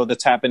a show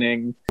that's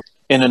happening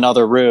in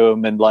another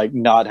room and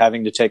not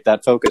having to take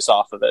that focus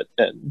off of it.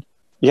 And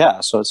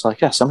so it's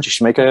somebody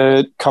should make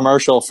a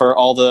commercial for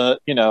all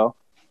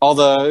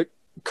the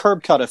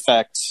curb cut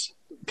effects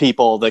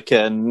people that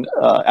can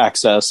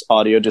access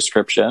audio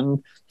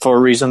description for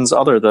reasons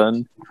other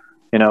than,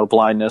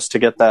 blindness, to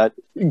get that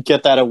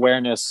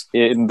awareness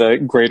in the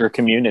greater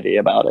community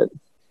about it.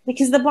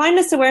 Because the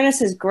blindness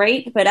awareness is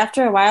great, but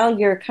after a while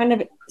you're kind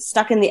of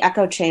stuck in the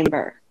echo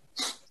chamber.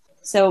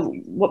 So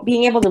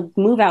being able to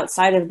move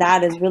outside of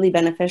that is really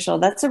beneficial.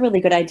 That's a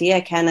really good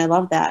idea, Ken. I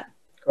love that.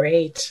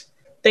 Great.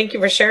 Thank you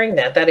for sharing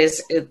that. That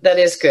is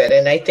good.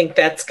 And I think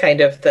that's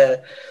kind of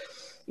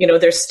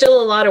there's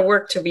still a lot of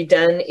work to be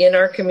done in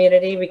our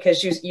community,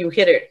 because you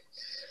hit it.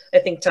 I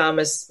think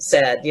Thomas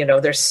said,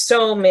 there's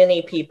so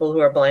many people who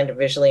are blind and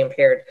visually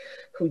impaired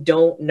who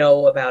don't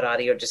know about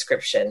audio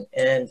description.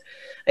 And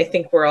I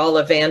think we're all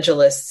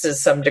evangelists to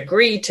some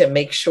degree to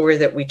make sure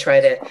that we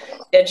try to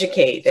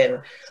educate,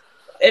 and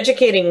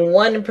educating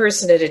one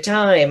person at a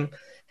time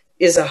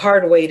is a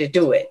hard way to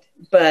do it,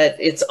 but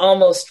it's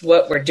almost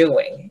what we're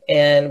doing,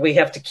 and we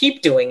have to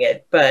keep doing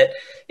it. But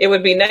it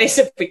would be nice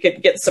if we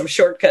could get some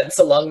shortcuts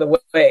along the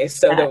way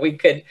so that we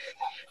could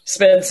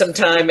spend some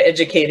time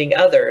educating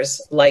others,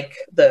 like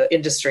the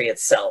industry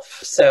itself.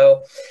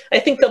 So I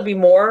think there'll be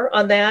more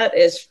on that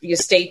as you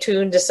stay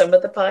tuned to some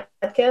of the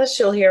podcasts.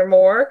 You'll hear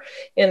more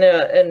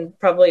in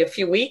probably a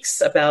few weeks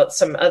about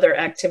some other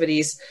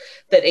activities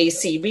that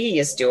ACB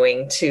is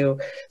doing to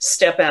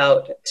step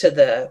out to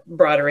the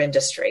broader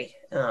industry.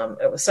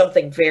 It was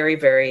something very,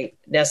 very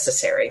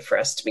necessary for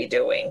us to be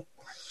doing.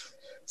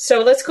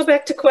 So let's go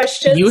back to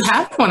questions. You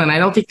have one, and I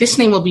don't think this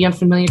name will be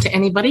unfamiliar to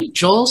anybody.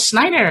 Joel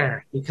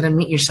Snyder. You can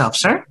unmute yourself,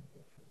 sir.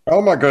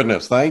 Oh, my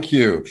goodness. Thank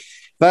you.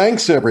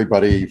 Thanks,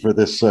 everybody, for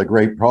this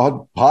great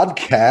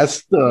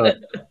podcast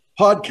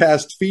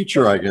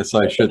feature, I guess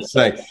I should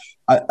say.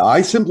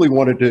 I simply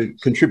wanted to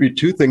contribute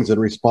two things in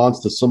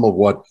response to some of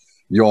what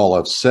you all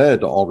have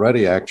said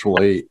already,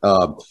 actually.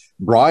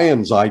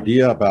 Brian's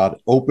idea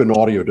about open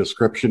audio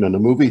description in a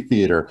movie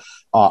theater,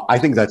 I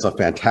think that's a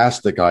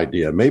fantastic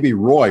idea. Maybe,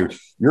 Roy,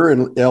 you're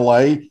in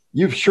L.A.,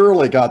 you've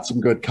surely got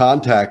some good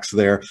contacts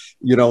there.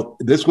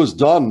 This was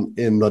done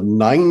in the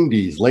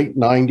 90s, late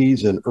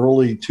 90s and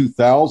early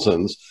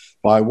 2000s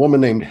by a woman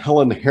named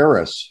Helen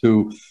Harris,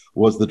 who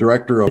was the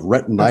director of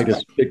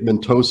Retinitis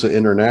Pigmentosa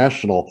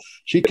International.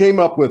 She came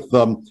up with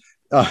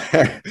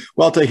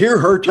well, to hear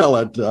her tell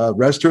it,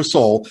 rest her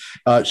soul,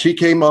 she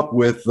came up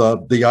with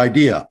the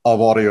idea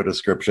of audio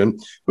description,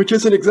 which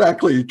isn't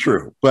exactly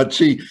true, but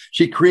she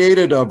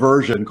created a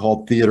version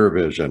called Theater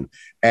Vision,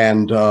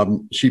 and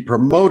she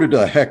promoted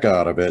the heck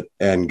out of it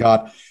and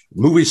got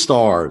movie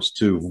stars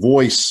to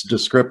voice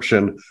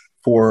description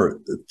for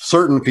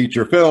certain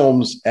feature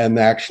films, and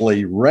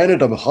actually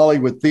rented a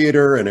Hollywood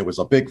theater, and it was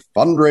a big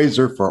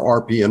fundraiser for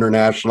RP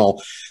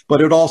International, but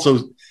it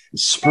also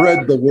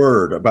spread the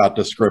word about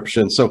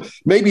description. So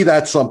maybe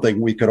that's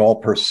something we could all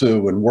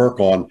pursue and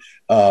work on.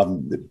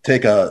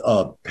 Take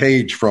a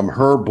page from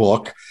her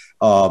book.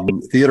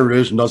 Theater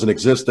Vision doesn't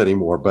exist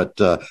anymore, but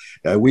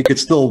we could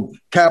still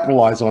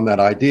capitalize on that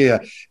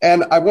idea.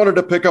 And I wanted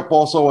to pick up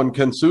also on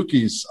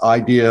Kensuke's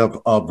idea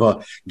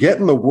of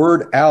getting the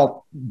word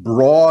out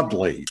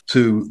broadly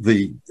to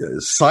the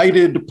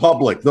sighted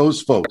public.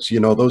 Those folks,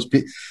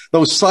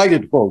 those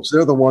sighted folks,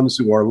 they're the ones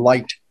who are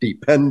light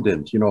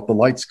dependent. If the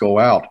lights go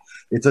out,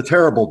 It's a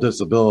terrible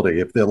disability.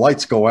 If the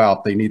lights go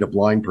out, they need a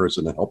blind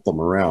person to help them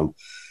around.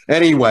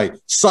 Anyway,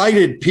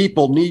 sighted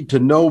people need to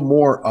know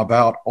more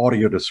about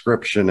audio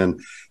description. And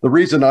the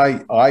reason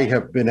I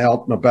have been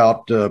out and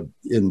about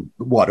in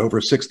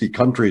over 60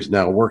 countries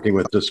now working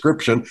with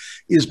description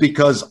is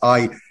because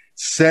I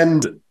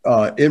send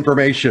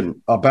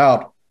information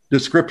about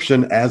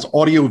description as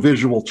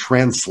audiovisual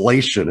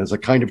translation, as a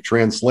kind of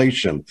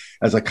translation,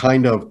 as a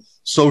kind of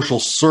social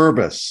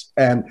service.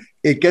 And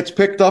it gets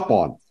picked up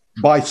on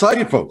by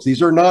sighted folks.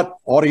 These are not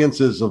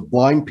audiences of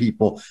blind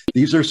people.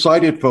 These are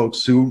sighted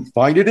folks who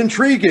find it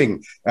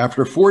intriguing.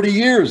 After 40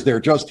 years, they're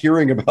just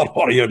hearing about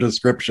audio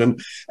description,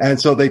 and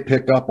so they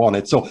pick up on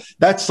it. So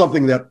that's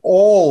something that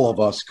all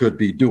of us could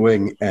be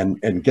doing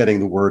and getting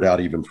the word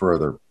out even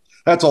further.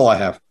 That's all I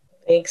have.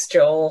 Thanks,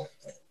 Joel.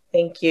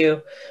 Thank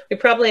you. We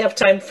probably have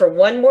time for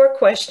one more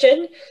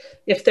question,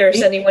 if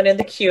there's anyone in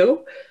the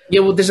queue.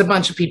 Yeah, well, there's a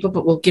bunch of people,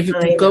 but we'll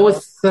go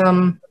with...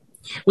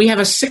 we have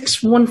a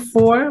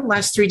 614,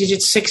 last three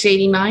digits,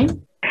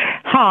 689.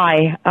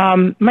 Hi,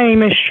 my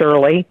name is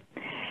Shirley,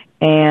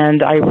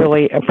 and I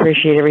really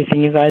appreciate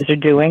everything you guys are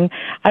doing.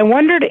 I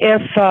wondered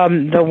if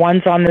the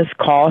ones on this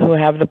call who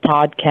have the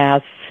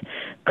podcasts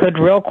could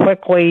real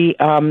quickly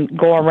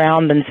go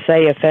around and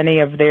say if any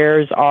of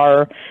theirs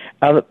are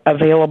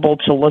available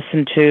to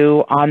listen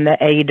to on the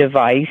A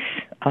device.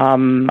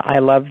 I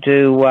love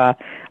to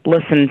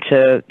listen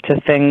to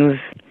things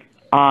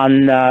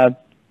on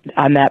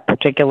that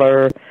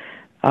particular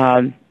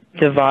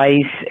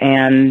device.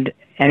 And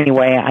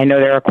anyway, I know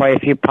there are quite a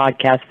few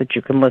podcasts that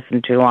you can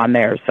listen to on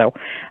there. So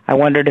I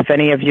wondered if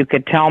any of you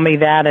could tell me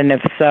that, and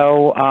if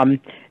so,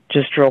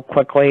 just real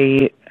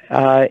quickly,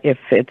 if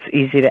it's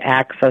easy to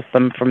access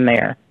them from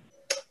there.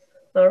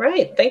 All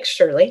right. Thanks,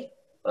 Shirley.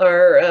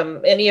 Are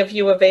any of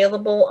you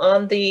available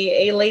on the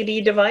A-Lady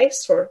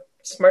device or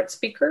smart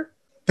speaker?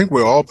 I think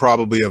we're all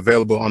probably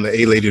available on the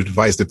A-Lady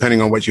device,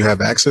 depending on what you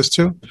have access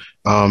to,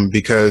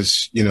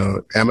 because,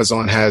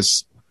 Amazon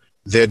has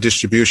their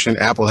distribution,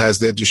 Apple has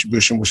their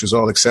distribution, which is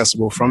all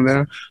accessible from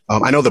there.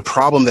 I know the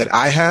problem that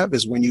I have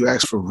is when you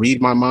ask for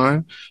Read My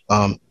Mind,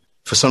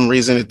 for some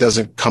reason it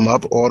doesn't come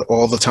up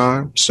all the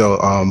time. So,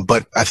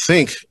 but I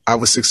think I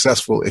was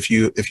successful if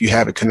you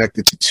have it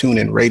connected to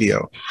TuneIn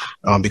Radio,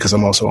 because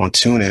I'm also on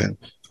TuneIn,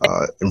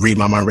 Read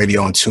My Mind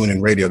Radio on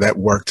TuneIn Radio. That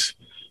worked.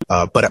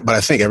 But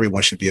I think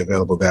everyone should be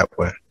available that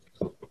way,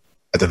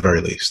 at the very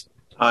least.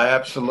 I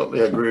absolutely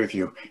agree with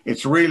you.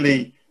 It's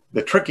really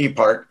the tricky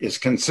part is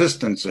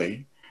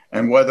consistency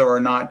and whether or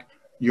not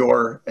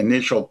your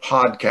initial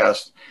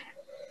podcast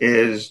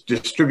is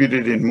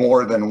distributed in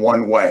more than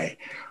one way.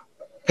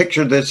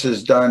 Picture this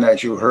is done,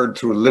 as you heard,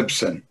 through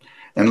Libsyn,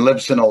 and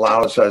Libsyn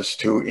allows us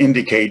to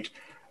indicate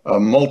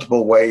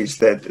multiple ways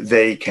that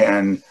they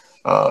can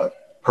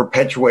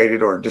perpetuate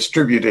it or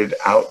distribute it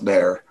out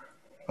there.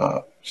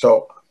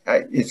 So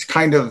it's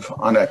kind of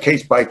on a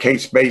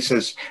case-by-case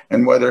basis,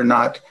 and whether or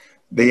not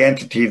the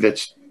entity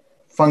that's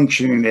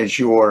functioning as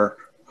your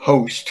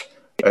host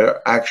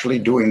are actually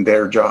doing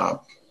their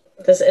job.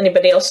 Does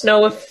anybody else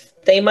know if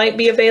they might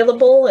be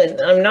available? And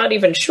I'm not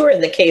even sure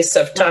in the case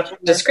of Talk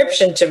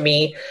Description to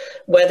Me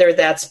whether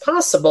that's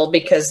possible,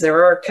 because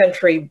there are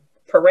country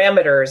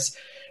parameters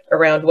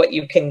around what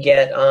you can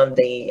get on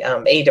the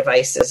A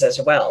devices as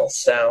well.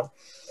 So,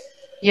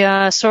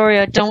 yeah, sorry,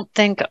 I don't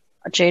think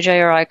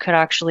JJ or I could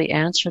actually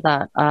answer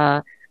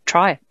that.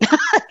 Try.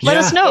 Let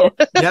us know.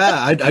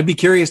 Yeah, I'd be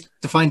curious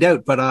to find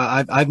out, but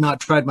I've not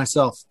tried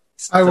myself.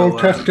 I will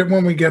test it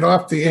when we get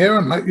off the air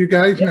and let you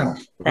guys know.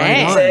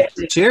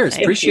 Exactly. Cheers.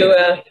 Appreciate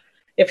it.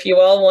 If you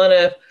all want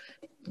to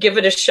give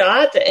it a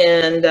shot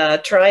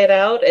and try it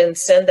out and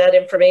send that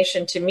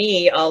information to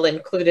me, I'll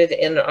include it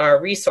in our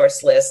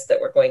resource list that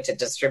we're going to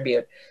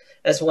distribute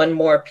as one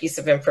more piece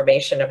of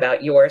information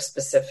about your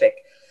specific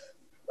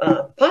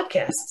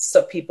podcasts,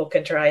 so people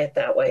can try it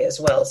that way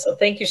as well. So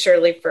thank you,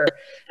 Shirley, for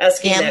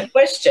asking that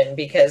question,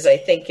 because I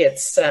think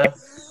it's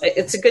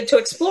good to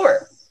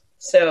explore.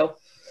 So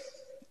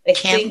I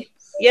think,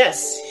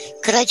 yes.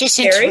 Could I just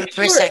interrupt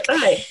for a second?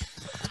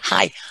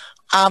 Hi.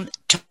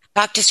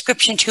 Talk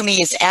Description to Me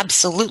is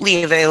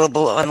absolutely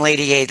available on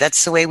Lady A.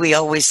 That's the way we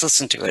always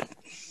listen to it.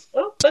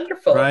 Oh,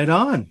 wonderful. Right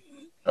on.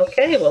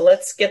 Okay, well,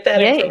 let's get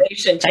that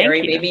information,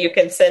 Terry. Maybe you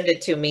can send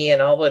it to me,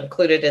 and I'll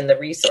include it in the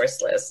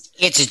resource list.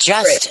 It's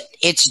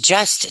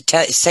just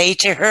to say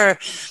to her,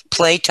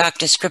 play Talk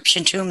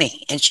Description to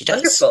Me, and she does.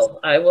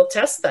 Wonderful. I will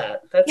test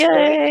that. That's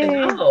great to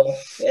know.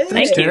 Yay.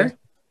 Thanks, Terry.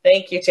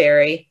 Thank you,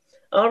 Terry.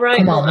 All right.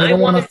 Come on, you don't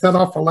want to set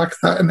off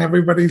Alexa in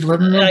everybody's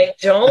living room? I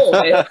don't.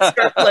 I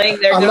start playing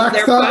their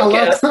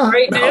podcast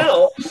right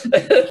now.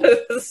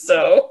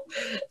 So,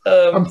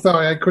 I'm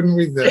sorry, I couldn't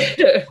read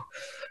that.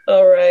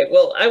 All right.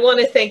 Well, I want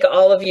to thank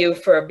all of you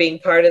for being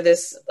part of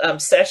this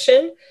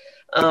session.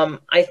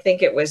 I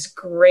think it was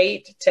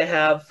great to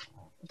have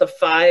the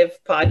 5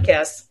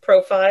 podcasts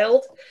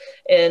profiled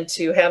and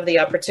to have the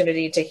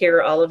opportunity to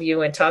hear all of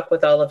you and talk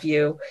with all of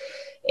you.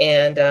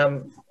 And,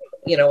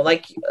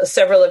 like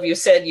several of you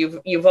said,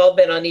 you've all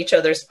been on each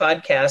other's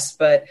podcasts,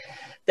 but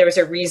there's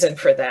a reason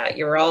for that.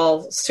 You're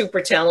all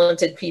super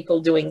talented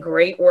people doing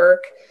great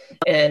work,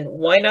 and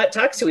why not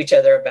talk to each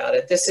other about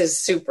it? This is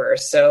super.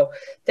 So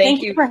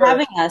thank you for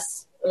having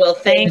us. Well,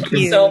 thank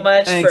you so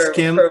much Thanks,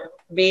 for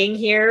being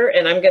here.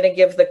 And I'm going to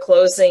give the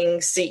closing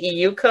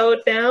CEU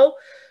code now,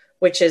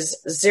 which is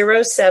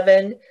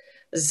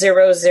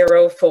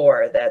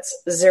 07004. That's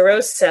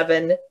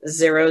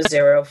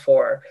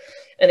 07004.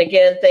 And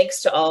again,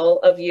 thanks to all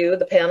of you,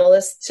 the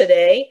panelists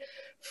today,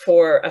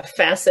 for a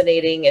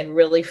fascinating and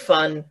really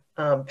fun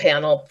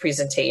panel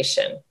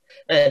presentation.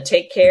 And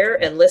take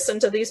care and listen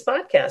to these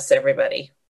podcasts, everybody.